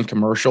benefits and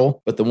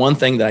commercial. But the one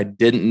thing that I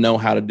didn't know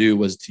how to do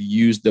was to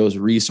use those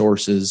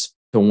resources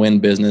to win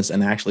business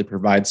and actually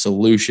provide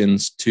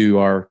solutions to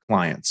our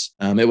clients.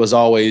 It was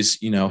always,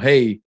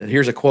 hey,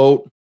 here's a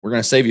quote. We're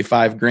going to save you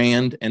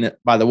 $5,000. And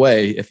by the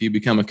way, if you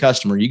become a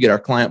customer, you get our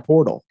client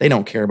portal. They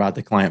don't care about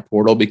the client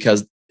portal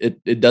because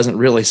it doesn't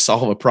really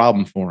solve a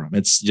problem for them.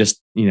 It's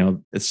just,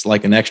 it's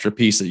like an extra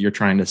piece that you're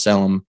trying to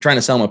sell them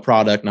a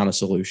product, not a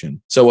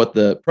solution. So what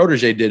the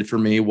Protege did for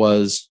me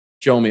was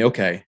show me,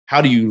 okay,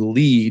 how do you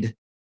lead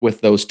with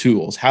those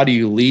tools? How do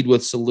you lead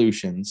with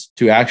solutions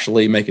to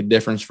actually make a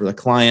difference for the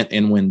client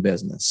and win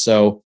business?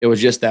 So it was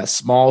just that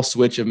small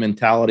switch of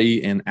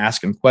mentality and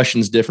asking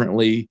questions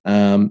differently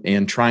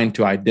and trying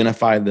to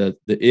identify the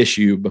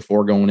issue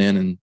before going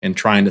in and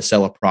trying to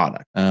sell a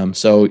product.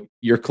 So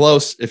you're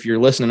close. If you're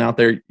listening out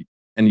there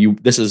and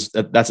that's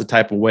the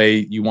type of way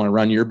you want to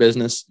run your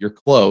business, you're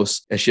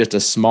close. It's just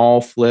a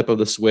small flip of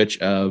the switch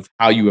of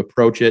how you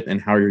approach it and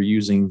how you're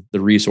using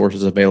the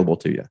resources available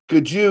to you.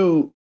 Could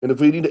you, and if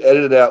we need to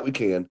edit it out, we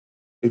can.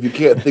 If you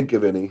can't think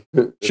of any,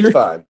 it's sure.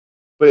 Fine.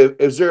 But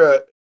is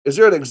there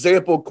an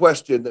example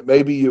question that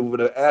maybe you would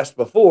have asked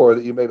before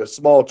that you made a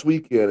small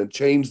tweak in and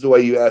changed the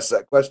way you asked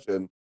that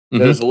question that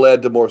has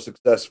led to more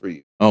success for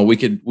you? Oh, we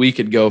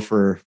could go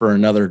for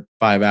another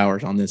 5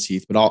 hours on this,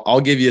 Heath, but I'll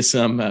give you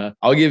some.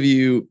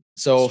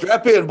 So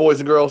strap in,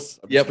 boys and girls.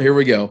 Yep, here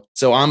we go.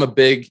 So I'm a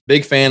big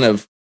fan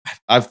of.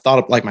 I've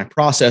thought of like my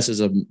process is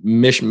a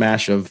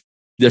mishmash of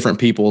different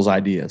people's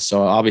ideas.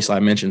 So obviously I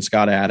mentioned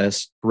Scott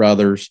Addis,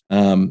 Brothers.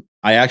 I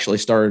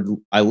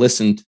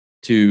listened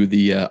to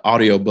the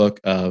audiobook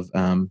of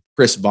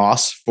Chris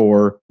Voss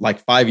for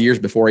like 5 years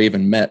before I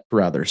even met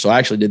Brothers. So I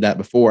actually did that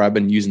before. I've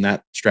been using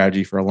that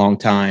strategy for a long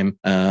time.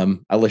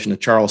 I listen to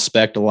Charles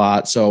Specht a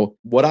lot. So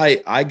what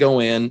I go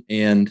in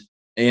and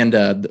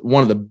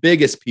one of the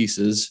biggest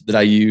pieces that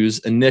I use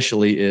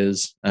initially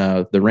is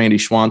the Randy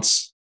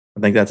Schwantz. I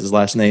think that's his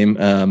last name.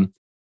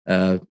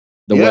 The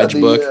Wedge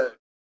book.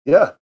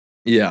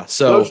 Yeah.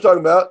 So what I was talking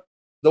about,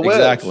 the Wedge.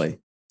 Exactly.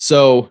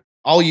 So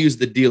I'll use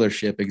the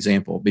dealership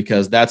example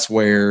because that's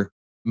where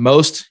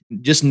most,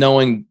 just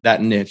knowing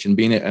that niche and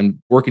being and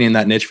working in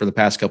that niche for the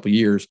past couple of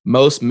years,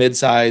 most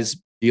mid-size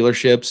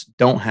dealerships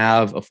don't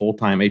have a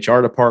full-time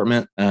HR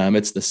department.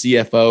 It's the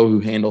CFO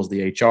who handles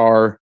the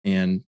HR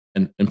and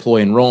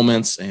employee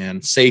enrollments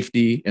and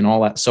safety and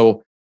all that.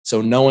 So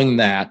knowing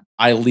that,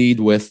 I lead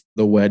with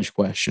the wedge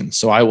question.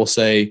 So I will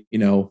say,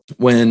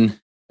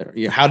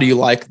 how do you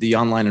like the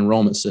online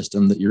enrollment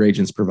system that your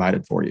agents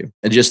provided for you?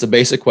 And just the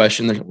basic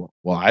question.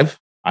 Well,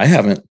 I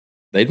haven't.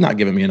 They've not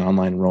given me an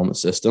online enrollment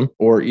system.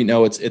 Or,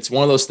 it's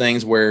one of those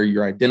things where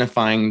you're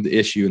identifying the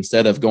issue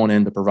instead of going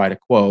in to provide a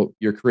quote.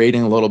 You're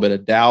creating a little bit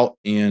of doubt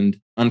and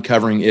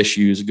uncovering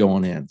issues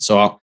going in.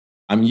 So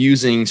I'm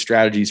using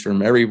strategies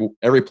from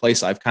every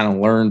place I've kind of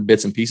learned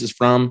bits and pieces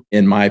from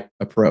in my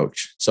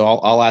approach. So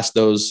I'll ask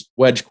those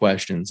wedge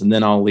questions, and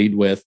then I'll lead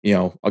with,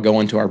 I'll go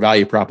into our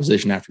value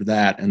proposition after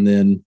that, and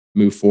then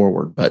move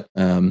forward. But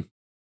I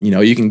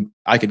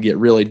could get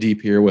really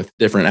deep here with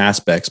different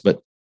aspects,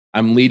 but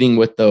I'm leading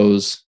with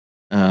those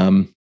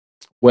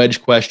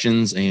wedge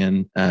questions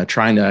and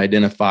trying to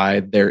identify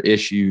their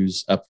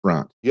issues up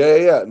front.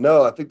 Yeah.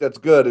 No, I think that's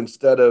good.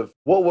 Instead of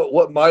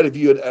what might have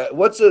you had,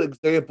 what's an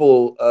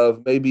example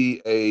of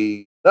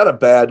maybe not a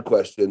bad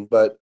question,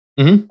 but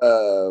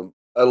a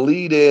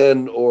lead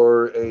in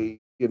or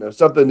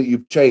something that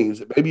you've changed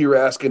that maybe you were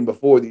asking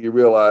before that you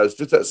realized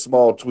just that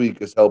small tweak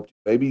has helped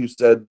you. Maybe you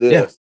said this.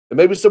 Yeah. And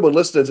maybe someone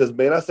listening says,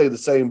 man, I say the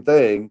same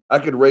thing. I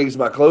could raise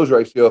my close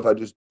ratio if I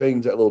just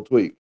change that little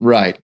tweak.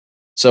 Right.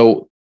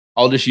 So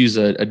I'll just use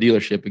a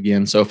dealership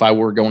again. So if I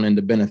were going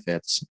into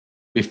benefits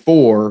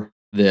before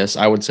this,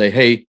 I would say,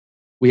 hey,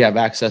 we have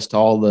access to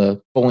all the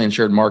fully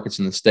insured markets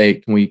in the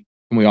state. Can we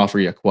offer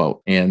you a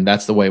quote? And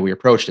that's the way we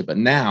approached it. But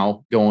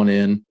now going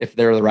in, if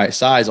they're the right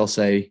size, I'll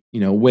say,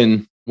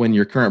 when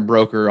your current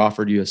broker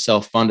offered you a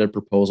self-funded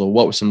proposal,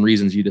 what were some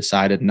reasons you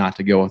decided not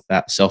to go with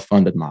that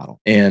self-funded model?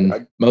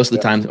 And most of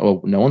the time,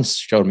 no one's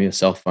showed me a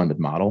self-funded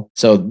model.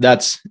 So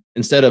that's,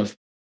 instead of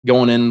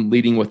going in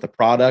leading with the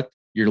product,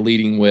 you're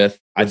leading with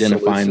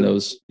identifying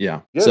those.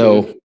 Yeah.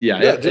 So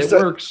it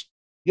works.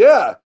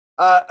 Yeah.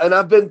 And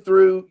I've been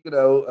through,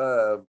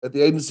 at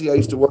the agency I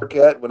used to work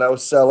at when I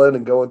was selling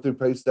and going through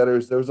pace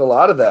setters, there was a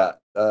lot of that,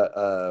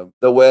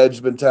 the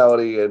wedge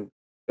mentality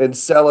and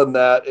selling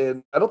that.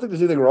 And I don't think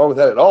there's anything wrong with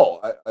that at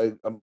all.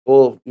 I'm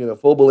full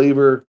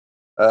believer.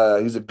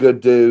 He's a good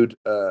dude.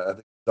 I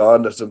think he's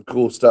on to some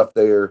cool stuff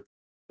there.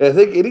 And I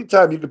think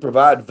anytime you can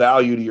provide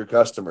value to your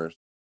customers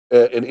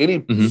in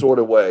any sort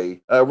of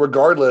way,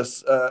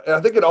 regardless. And I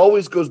think it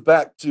always goes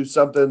back to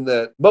something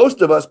that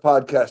most of us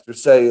podcasters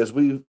say is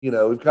we've kind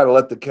of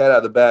let the cat out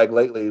of the bag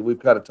lately. We've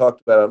kind of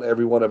talked about it on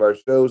every one of our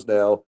shows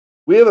now.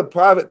 We have a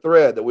private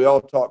thread that we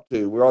all talk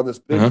to. We're on this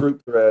big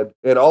group thread,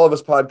 and all of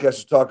us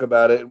podcasters talk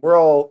about it. And we're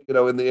all,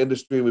 in the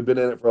industry. We've been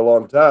in it for a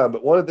long time.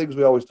 But one of the things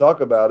we always talk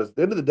about is at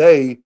the end of the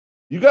day,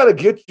 you got to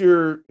get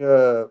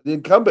the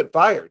incumbent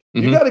fired.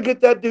 You got to get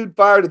that dude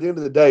fired at the end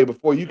of the day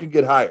before you can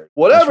get hired.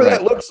 Whatever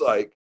that looks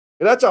like.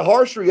 And that's a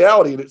harsh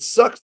reality, and it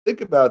sucks to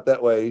think about it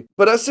that way.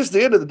 But that's just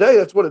the end of the day.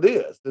 That's what it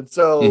is. And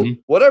so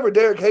whatever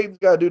Derek Hayden's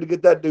got to do to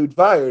get that dude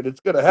fired, it's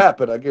going to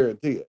happen. I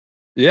guarantee it.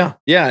 Yeah.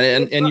 Yeah.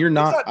 And you're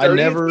not, I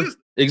never,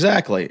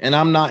 exactly. And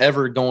I'm not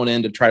ever going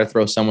in to try to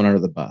throw someone under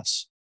the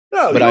bus.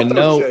 No, but I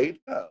know,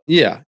 no.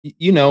 Yeah,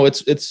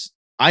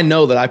 I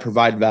know that I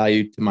provide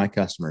value to my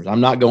customers.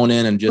 I'm not going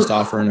in and just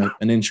offering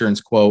an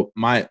insurance quote.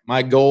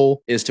 My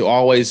goal is to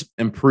always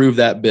improve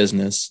that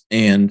business.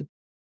 And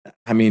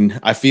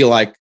I feel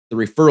like the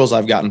referrals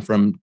I've gotten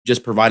from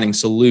just providing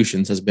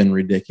solutions has been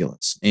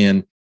ridiculous. And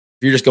if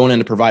you're just going in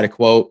to provide a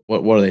quote,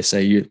 what do they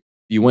say?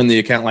 You win the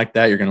account like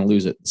that, you're going to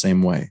lose it the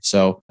same way.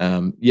 So,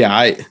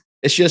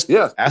 it's just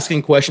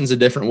asking questions a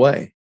different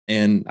way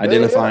and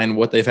identifying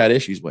what they've had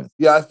issues with.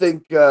 Yeah, I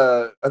think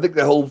the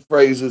whole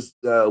phrase is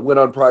win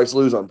on price,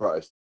 lose on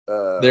price.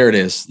 There it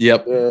is.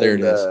 Yep, there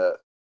it is.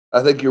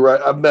 I think you're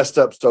right. I've messed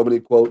up so many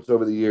quotes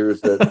over the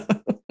years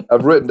that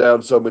I've written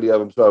down so many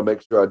of them, so I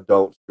make sure I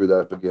don't screw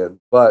that up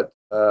again. But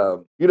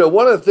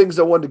one of the things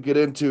I wanted to get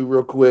into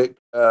real quick,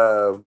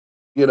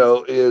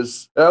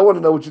 is, and I want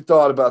to know what you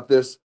thought about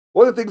this.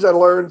 One of the things I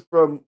learned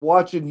from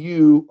watching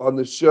you on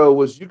the show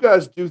was you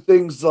guys do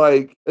things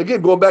like,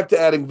 again, going back to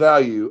adding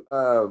value,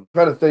 trying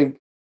to think,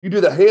 you do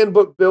the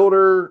handbook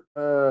builder,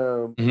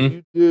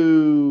 you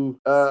do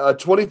a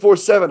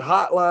 24/7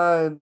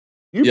 hotline,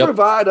 you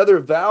provide other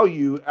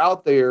value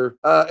out there.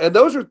 And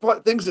those are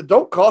things that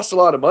don't cost a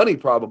lot of money,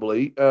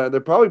 probably. They're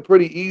probably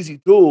pretty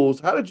easy tools.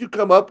 How did you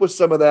come up with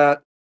some of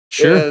that?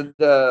 Sure.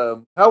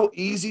 And how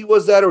easy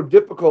was that or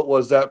difficult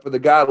was that for the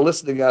guy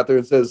listening out there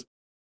and says,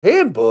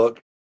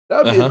 handbook?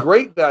 That would be a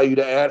great value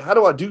to add. How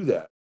do I do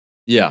that?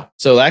 Yeah.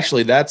 So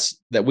actually that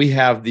we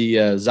have the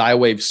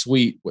XyWave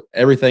suite.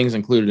 Everything's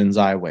included in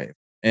XyWave.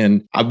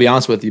 And I'll be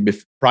honest with you,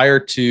 prior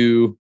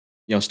to,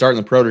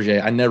 starting the Protege,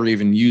 I never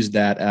even used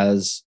that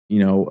as,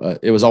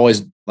 it was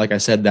always, like I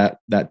said,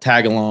 that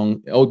tag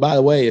along. Oh, by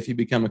the way, if you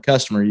become a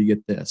customer, you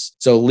get this.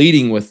 So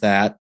leading with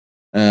that,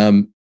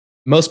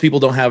 most people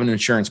don't have an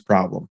insurance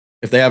problem.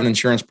 if they have an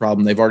insurance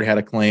problem, they've already had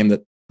a claim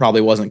that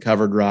probably wasn't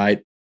covered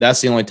right.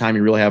 That's the only time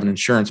you really have an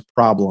insurance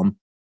problem.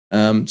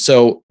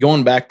 So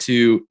going back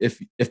to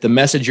if the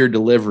message you're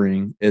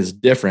delivering is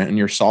different and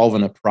you're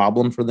solving a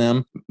problem for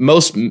them,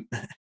 and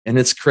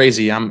it's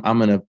crazy.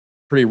 I'm in a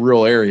pretty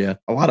rural area.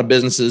 A lot of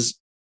businesses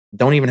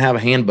don't even have a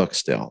handbook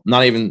still.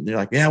 Not even, they're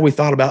like, yeah, we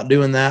thought about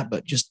doing that,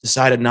 but just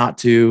decided not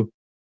to.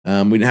 We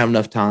didn't have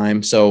enough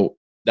time. So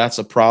that's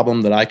a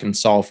problem that I can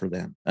solve for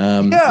them.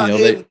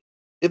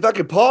 If I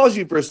could pause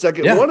you for a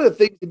second, Yeah. one of the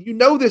things, and you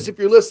know this if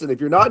you're listening, if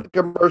you're not in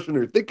commercial and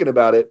you're thinking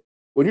about it,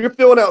 when you're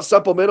filling out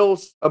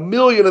supplementals, 1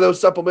 million of those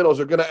supplementals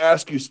are going to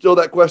ask you still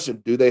that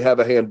question: do they have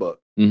a handbook?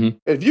 Mm-hmm.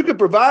 And if you can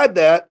provide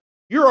that,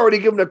 you're already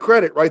giving a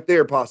credit right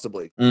there,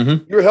 possibly.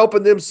 Mm-hmm. You're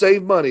helping them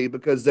save money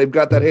because they've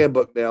got that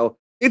handbook now.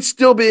 It's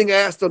still being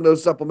asked on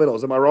those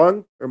supplementals. Am I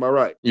wrong or am I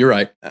right? You're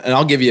right. And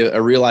I'll give you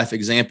a real life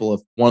example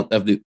of one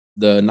of the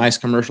nice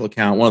commercial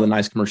account, one of the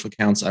nice commercial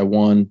accounts I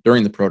won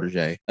during the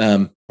Protege.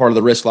 Part of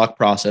the risk lock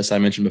process I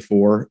mentioned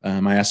before,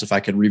 I asked if I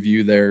could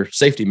review their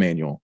safety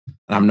manual.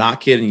 And I'm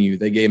not kidding you.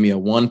 They gave me a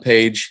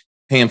 1-page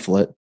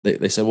pamphlet.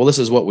 They said, well, this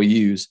is what we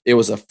use. It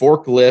was a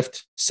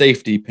forklift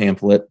safety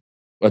pamphlet.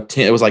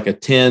 It was like a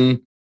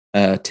 10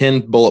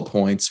 bullet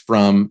points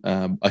from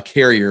a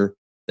carrier.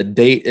 The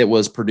date it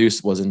was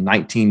produced was in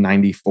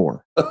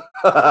 1994.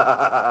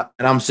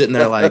 And I'm sitting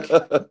there like,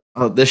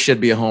 oh, this should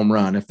be a home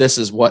run. If this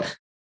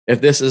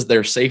is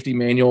their safety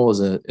manual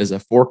is a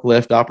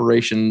forklift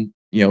operation,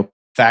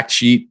 fact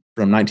sheet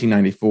from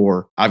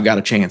 1994, I've got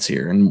a chance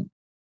here. And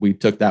we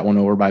took that one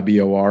over by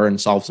BOR and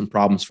solved some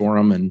problems for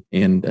them and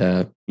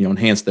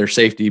enhanced their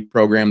safety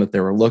program that they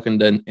were looking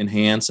to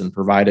enhance, and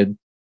provided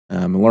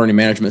a learning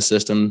management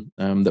system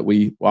that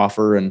we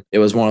offer. And it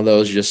was one of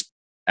those just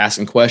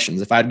asking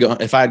questions. If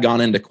I had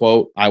gone into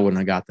quote, I wouldn't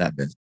have got that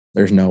business.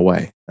 There's no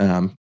way. We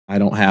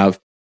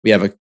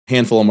have a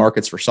handful of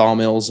markets for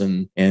sawmills,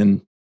 and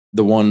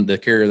the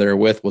carrier they're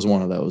with was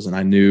one of those. And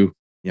I knew,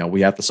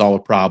 we have to solve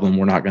a problem.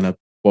 We're not going to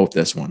quote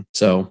this one.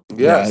 So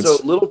so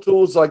little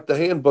tools like the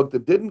handbook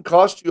that didn't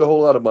cost you a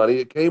whole lot of money.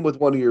 It came with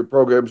one of your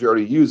programs you're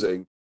already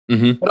using.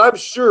 Mm-hmm. But I'm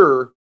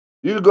sure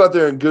you could go out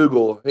there and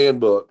Google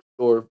handbook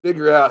or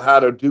figure out how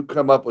to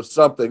come up with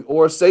something,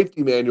 or a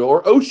safety manual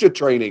or OSHA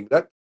training.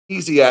 That's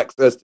easy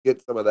access to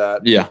get some of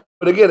that. Yeah.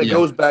 But again, it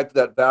goes back to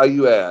that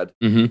value add.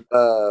 Mm-hmm.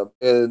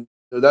 And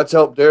that's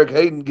helped Derek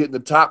Hayden get in the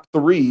top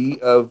 3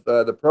 of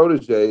the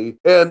Protege.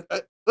 And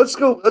let's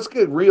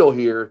get real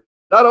here.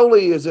 Not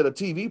only is it a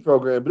TV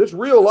program, but it's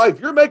real life.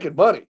 You're making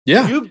money.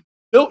 Yeah. You've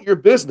built your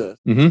business.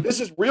 Mm-hmm. This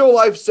is real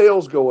life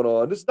sales going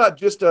on. This is not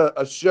just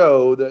a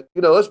show that,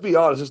 let's be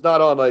honest, it's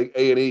not on like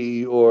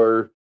A&E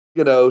or,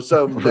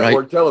 some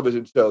network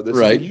television show. This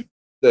is a youth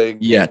thing.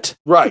 Yet.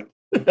 Right.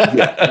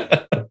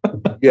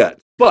 Yet.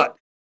 But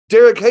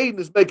Derek Hayden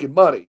is making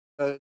money.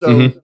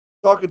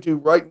 Talking to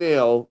right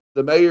now,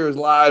 the mayor is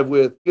live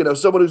with,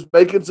 someone who's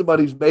making some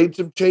money, who's made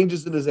some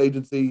changes in his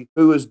agency,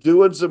 who is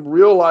doing some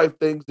real life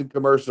things in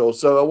commercials.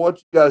 So I want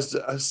you guys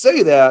to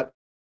say that,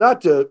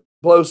 not to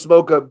blow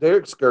smoke up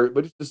Derek's skirt,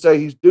 but just to say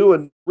he's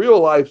doing real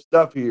life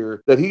stuff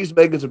here, that he's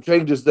making some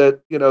changes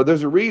that,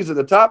 there's a reason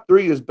the top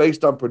 3 is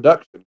based on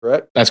production,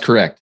 correct? That's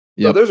correct.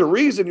 Yep. So there's a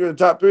reason you're in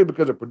the top 3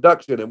 because of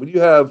production. And when you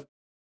have,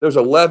 there's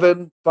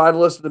 11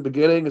 finalists in the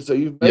beginning, and so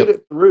you've made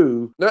it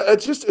through. Now,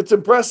 it's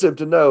impressive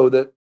to know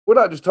that we're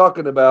not just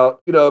talking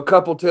about, a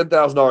couple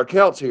 $10,000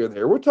 accounts here and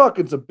there. We're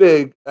talking some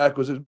big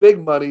acquisitions,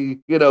 big money,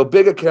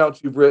 big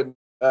accounts you've written.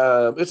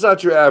 It's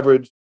not your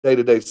average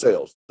day-to-day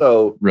sales.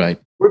 So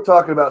we're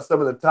talking about some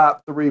of the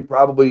top 3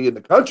 probably in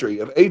the country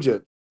of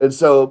agents. And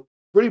so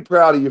pretty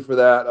proud of you for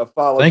that. I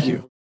followed you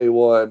from day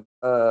one.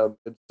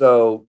 And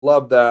so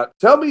love that.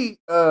 Tell me,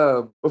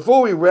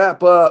 before we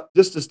wrap up,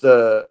 just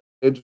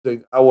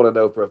interesting. I want to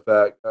know for a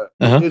fact.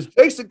 Is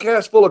Jason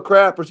Cash full of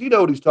crap, or does he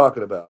know what he's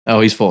talking about?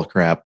 Oh, he's full of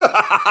crap.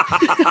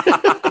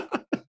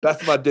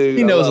 That's my dude.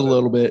 He knows a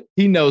little bit.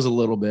 He knows a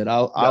little bit.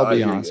 I'll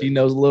be honest. He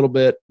knows a little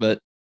bit, but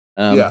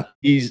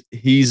he's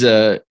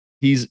a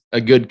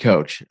good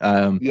coach.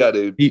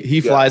 Dude.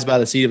 He flies by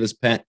the seat of his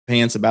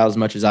pants about as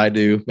much as I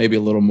do, maybe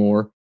a little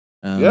more.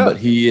 But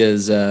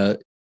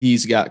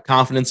he's got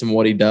confidence in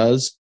what he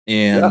does,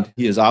 and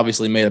he has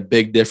obviously made a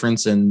big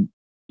difference in,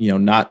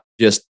 not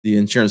just the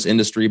insurance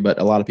industry, but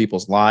a lot of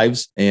people's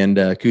lives. And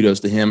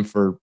kudos to him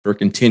for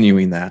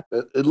continuing that.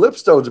 And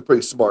Lipstone's a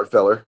pretty smart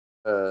feller.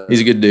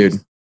 He's a good dude.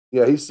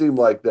 Yeah, he seemed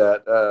like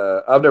that.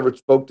 I've never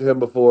spoke to him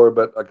before,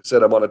 but like I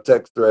said, I'm on a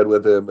text thread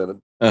with him,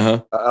 and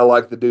I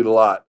like the dude a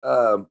lot.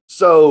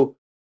 So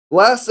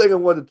last thing I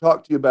wanted to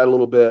talk to you about a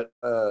little bit,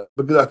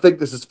 because I think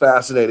this is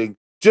fascinating,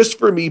 just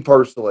for me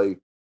personally,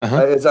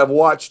 as I've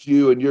watched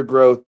you and your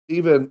growth,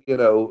 even,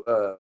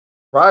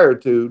 prior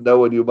to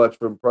knowing you much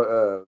from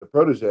the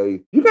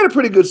Protege, you got a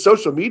pretty good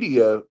social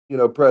media,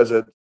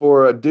 presence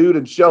for a dude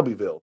in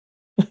Shelbyville.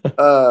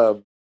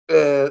 And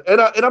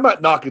I'm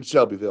not knocking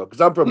Shelbyville because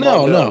I'm from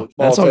no,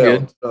 that's all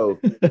good. So,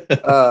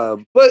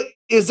 but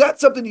is that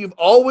something you've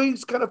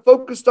always kind of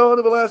focused on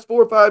in the last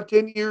 4, 5,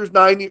 10 years,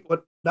 9 years?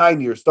 What, 9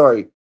 years?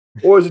 Sorry,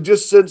 or is it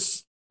just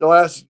since the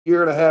last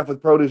year and a half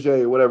with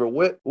Protege or whatever,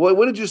 when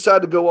did you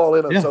decide to go all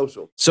in on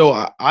social?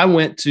 So I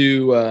went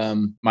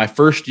to my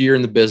first year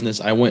in the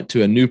business. I went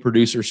to a new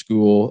producer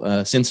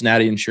school.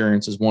 Cincinnati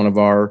Insurance is one of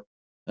our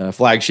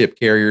flagship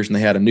carriers, and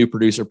they had a new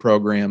producer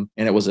program,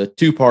 and it was a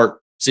 2-part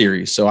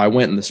series. So I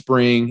went in the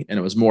spring, and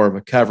it was more of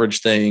a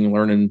coverage thing,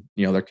 learning,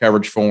 their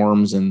coverage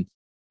forms and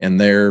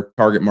their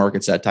target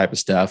markets, that type of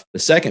stuff. The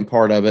second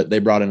part of it, they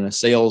brought in a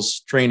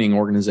sales training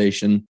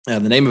organization. The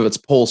name of it's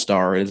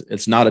Polestar.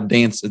 It's not a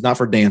dance. It's not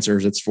for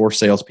dancers. It's for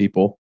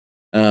salespeople.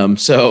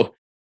 So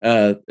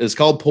it's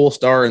called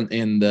Polestar,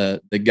 and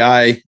the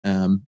guy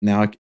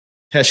now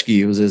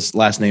Teschke was his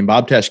last name,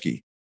 Bob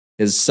Teschke.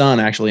 His son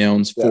actually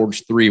owns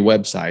Forge 3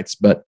 websites,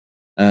 but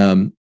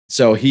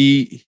so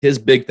his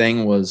big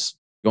thing was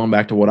going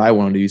back to what I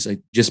wanted to do. He's like,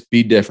 just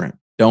be different.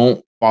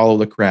 Don't follow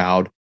the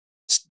crowd.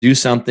 Do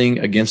something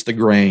against the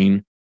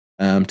grain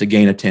to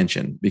gain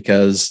attention,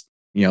 because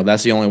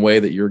that's the only way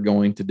that you're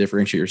going to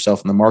differentiate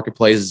yourself in the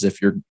marketplace is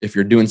if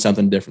you're doing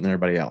something different than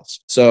everybody else.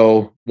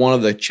 So one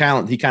of the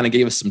he kind of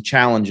gave us some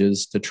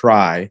challenges to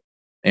try,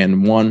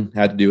 and one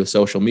had to do with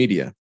social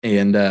media.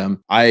 And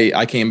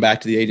I came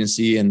back to the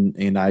agency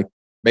and I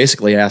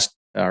basically asked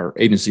our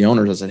agency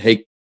owners, I said,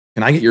 hey,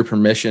 can I get your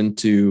permission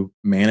to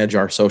manage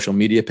our social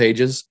media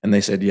pages? And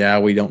they said, yeah,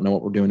 we don't know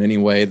what we're doing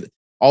anyway.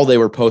 All they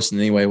were posting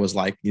anyway was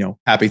like,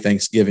 happy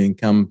Thanksgiving,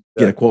 come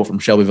get a quote from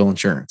Shelbyville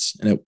Insurance.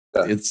 And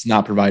it's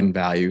not providing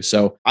value.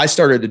 So I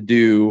started to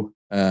do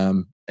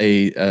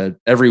a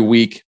every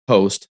week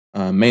post,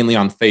 mainly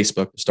on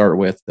Facebook to start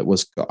with.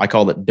 I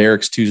called it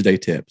Derek's Tuesday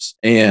Tips.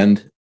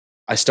 And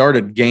I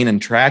started gaining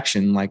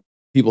traction. Like,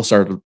 people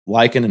started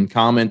liking and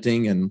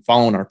commenting and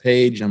following our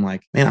page. I'm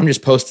like, man, I'm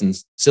just posting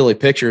silly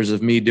pictures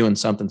of me doing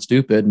something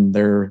stupid, and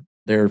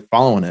they're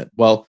following it.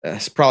 Well,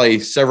 it's probably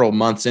several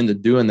months into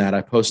doing that, I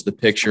posted a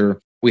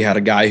picture. We had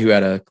a guy who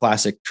had a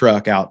classic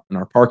truck out in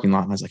our parking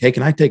lot. And I was like, hey,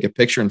 can I take a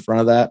picture in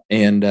front of that?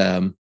 And,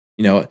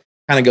 it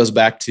kind of goes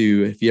back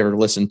to, if you ever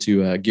listen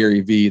to Gary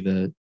Vee,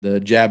 the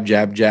jab,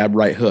 jab, jab,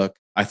 right hook.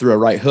 I threw a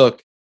right hook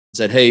and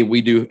said, hey,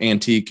 we do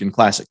antique and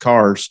classic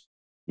cars.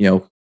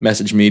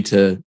 Message me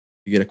to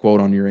get a quote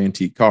on your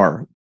antique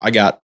car.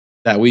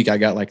 That week, I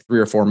got like 3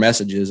 or 4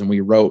 messages, and we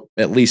wrote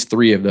at least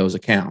 3 of those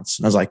accounts.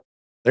 And I was like,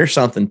 there's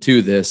something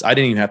to this. I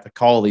didn't even have to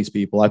call these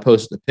people. I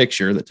posted a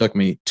picture that took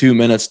me 2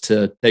 minutes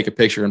to take a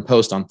picture and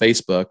post on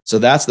Facebook. So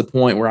that's the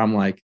point where I'm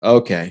like,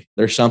 okay,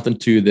 there's something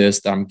to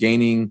this. I'm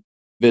gaining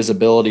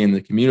visibility in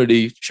the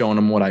community, showing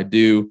them what I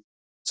do.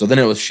 So then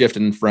it was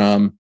shifting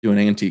from doing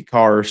antique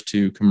cars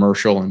to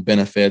commercial and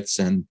benefits.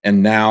 And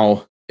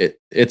now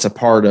it's a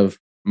part of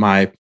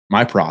my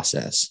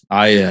process.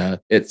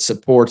 It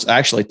supports. I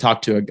actually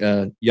talked to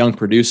a young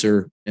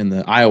producer in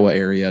the Iowa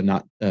area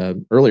not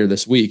earlier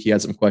this week. He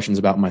had some questions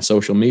about my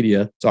social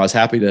media, so I was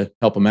happy to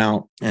help him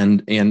out.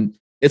 And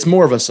it's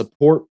more of a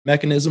support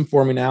mechanism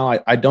for me now.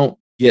 I don't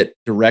get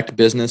direct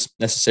business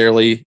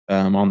necessarily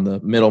on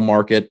the middle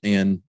market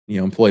and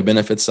employee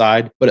benefits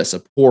side, but it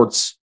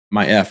supports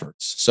my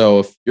efforts. So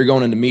if you're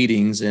going into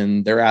meetings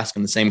and they're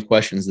asking the same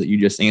questions that you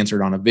just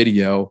answered on a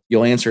video,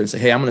 you'll answer it and say,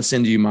 hey, I'm going to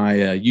send you my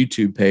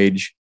YouTube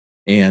page,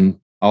 and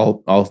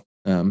I'll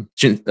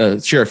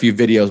share a few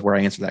videos where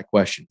I answer that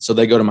question. So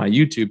they go to my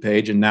YouTube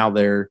page, and now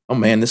oh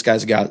man, this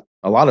guy's got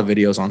a lot of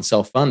videos on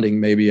self-funding.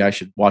 Maybe I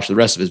should watch the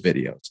rest of his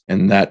videos.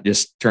 And that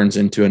just turns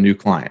into a new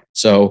client.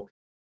 So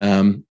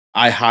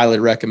I highly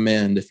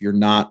recommend, if you're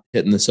not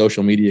hitting the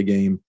social media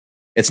game,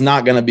 it's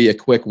not going to be a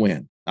quick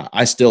win.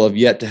 I still have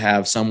yet to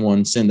have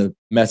someone send a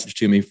message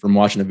to me from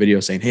watching a video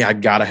saying, hey, I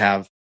gotta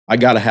have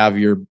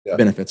your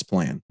benefits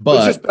plan. But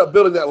it's just about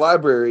building that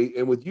library.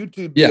 And with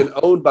YouTube being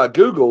owned by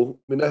Google,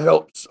 I mean, that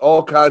helps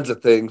all kinds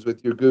of things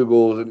with your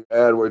Googles and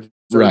AdWords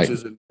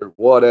searches and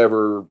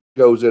whatever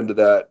goes into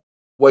that,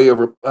 way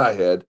over my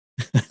head.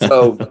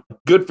 So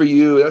good for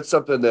you. That's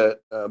something that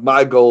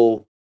my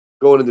goal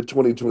going into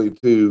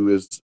 2022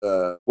 is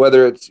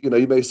whether it's, you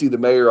may see the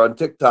mayor on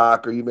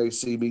TikTok, or you may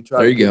see me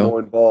trying to get more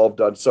involved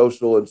on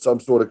social in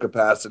some sort of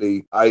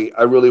capacity.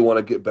 I really want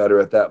to get better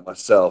at that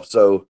myself.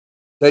 So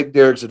take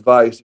Derek's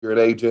advice. If you're an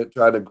agent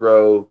trying to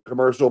grow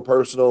commercial,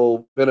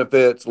 personal,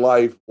 benefits,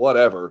 life,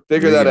 whatever,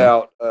 figure that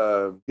out,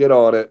 get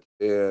on it,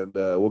 and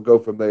we'll go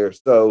from there.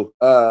 So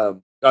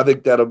I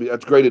think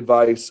that's great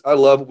advice. I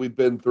love what we've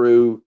been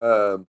through.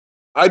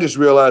 I just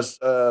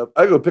realized I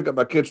go pick up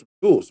my kids from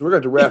school, so we're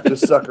going to wrap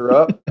this sucker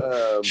up.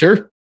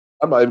 Sure.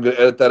 I'm not even going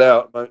to edit that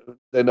out.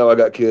 They know I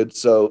got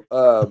kids. So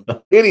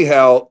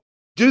anyhow,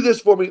 do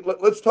this for me.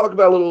 Let's talk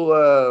about a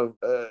little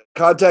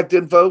contact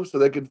info so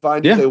they can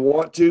find you if they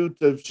want to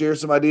share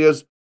some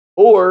ideas.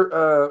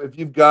 Or if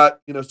you've got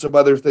some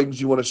other things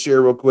you want to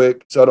share real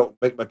quick, so I don't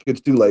make my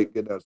kids too late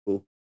getting out of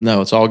school. No,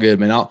 it's all good,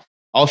 man.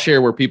 I'll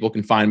share where people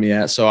can find me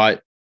at. So I'm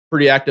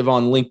pretty active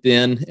on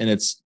LinkedIn, and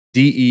it's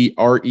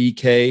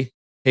DEREK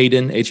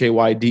Hayden,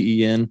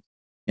 HAYDEN.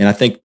 And I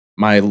think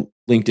my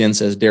LinkedIn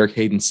says Derek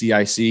Hayden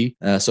CIC.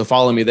 So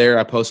follow me there.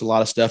 I post a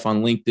lot of stuff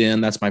on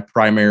LinkedIn. That's my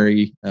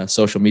primary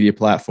social media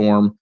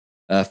platform.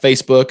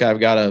 Facebook, I've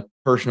got a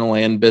personal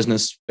and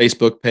business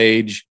Facebook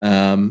page.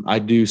 I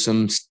do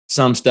some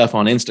stuff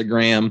on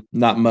Instagram,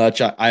 not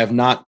much. I have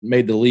not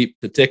made the leap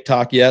to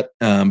TikTok yet,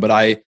 but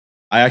I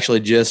actually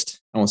just,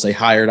 I won't say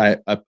hired, I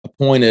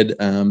appointed,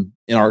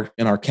 in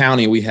our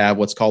county, we have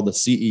what's called the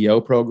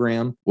CEO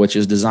program, which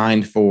is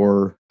designed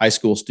for high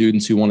school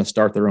students who want to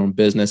start their own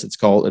business. It's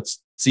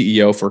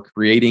CEO for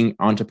Creating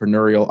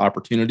Entrepreneurial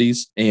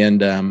Opportunities.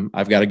 And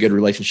I've got a good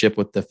relationship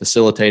with the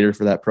facilitator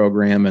for that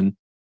program.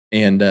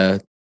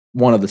 And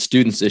one of the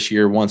students this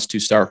year wants to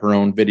start her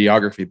own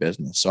videography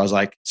business. So I was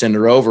like, send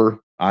her over.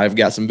 I've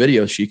got some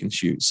videos she can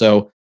shoot.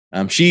 So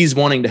she's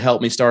wanting to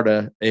help me start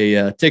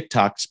a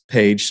TikTok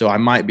page. So I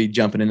might be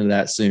jumping into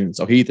that soon.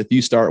 So Heath, if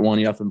you start one,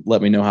 you have to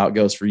let me know how it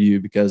goes for you,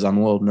 because I'm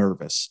a little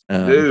nervous.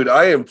 Dude,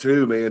 I am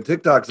too, man.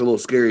 TikTok's a little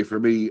scary for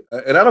me,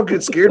 and I don't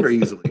get scared very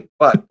easily,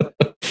 but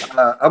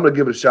I'm going to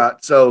give it a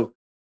shot. So,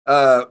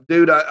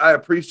 dude, I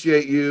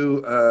appreciate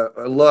you.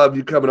 I love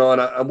you coming on.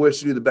 I'm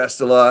wishing you the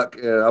best of luck,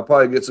 and I'll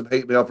probably get some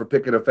hate mail for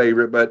picking a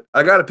favorite, but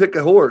I got to pick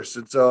a horse.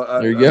 And so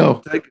there you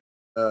go. Take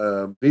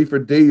B for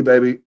D,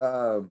 baby.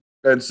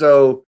 And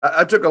so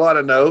I took a lot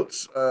of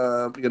notes.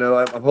 I'm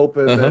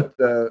hoping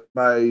that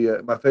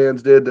my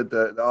fans did, that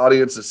the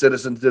audience, the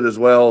citizens did as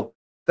well.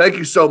 Thank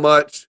you so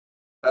much.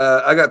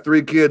 I got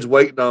 3 kids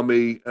waiting on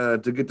me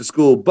to get to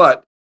school,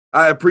 but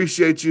I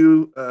appreciate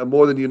you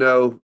more than you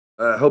know.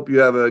 I hope you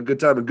have a good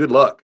time and good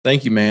luck.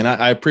 Thank you, man.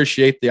 I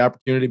appreciate the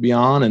opportunity to be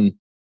on, and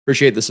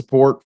appreciate the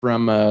support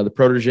from the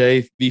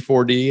Protege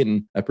V4D,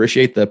 and I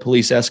appreciate the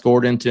police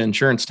escort into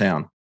Insurance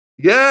Town.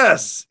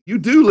 Yes, you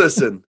do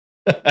listen.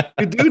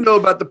 You do know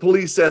about the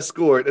police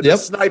escort and the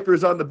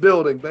snipers on the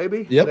building,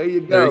 baby. Yep. There you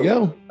go. There you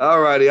go.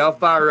 All righty. I'll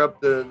fire up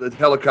the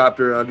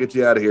helicopter. I'll get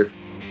you out of here.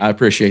 I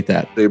appreciate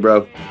that. See you,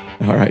 bro.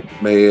 All right.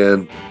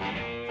 Man.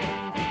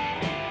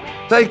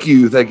 Thank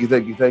you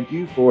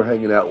for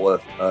hanging out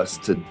with us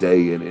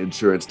today in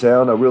Insurance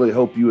Town. I really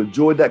hope you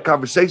enjoyed that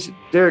conversation.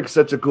 Derek's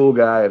such a cool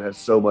guy and has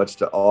so much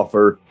to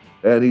offer.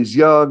 And he's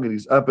young and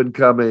he's up and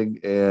coming,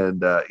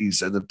 and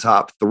he's in the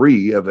top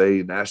 3 of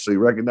a nationally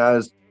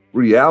recognized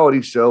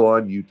reality show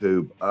on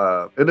YouTube.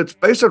 And it's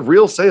based on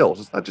real sales.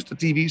 It's not just a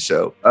TV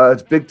show.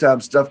 It's big time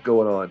stuff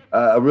going on.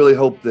 I really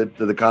hope that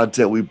the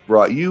content we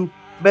brought you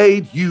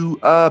made you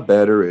a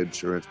better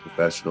insurance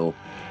professional.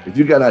 If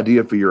you got an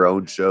idea for your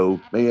own show,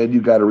 man,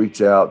 you got to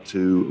reach out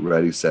to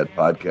Ready Set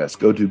Podcast.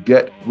 Go to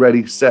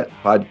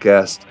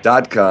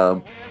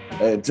getreadysetpodcast.com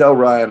and tell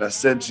Ryan I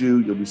sent you.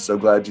 You'll be so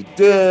glad you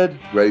did.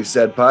 Ready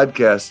Set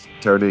Podcast,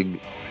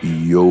 turning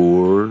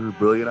your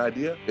brilliant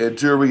idea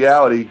into a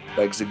reality.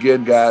 Thanks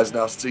again, guys, and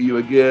I'll see you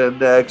again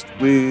next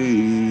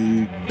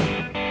week.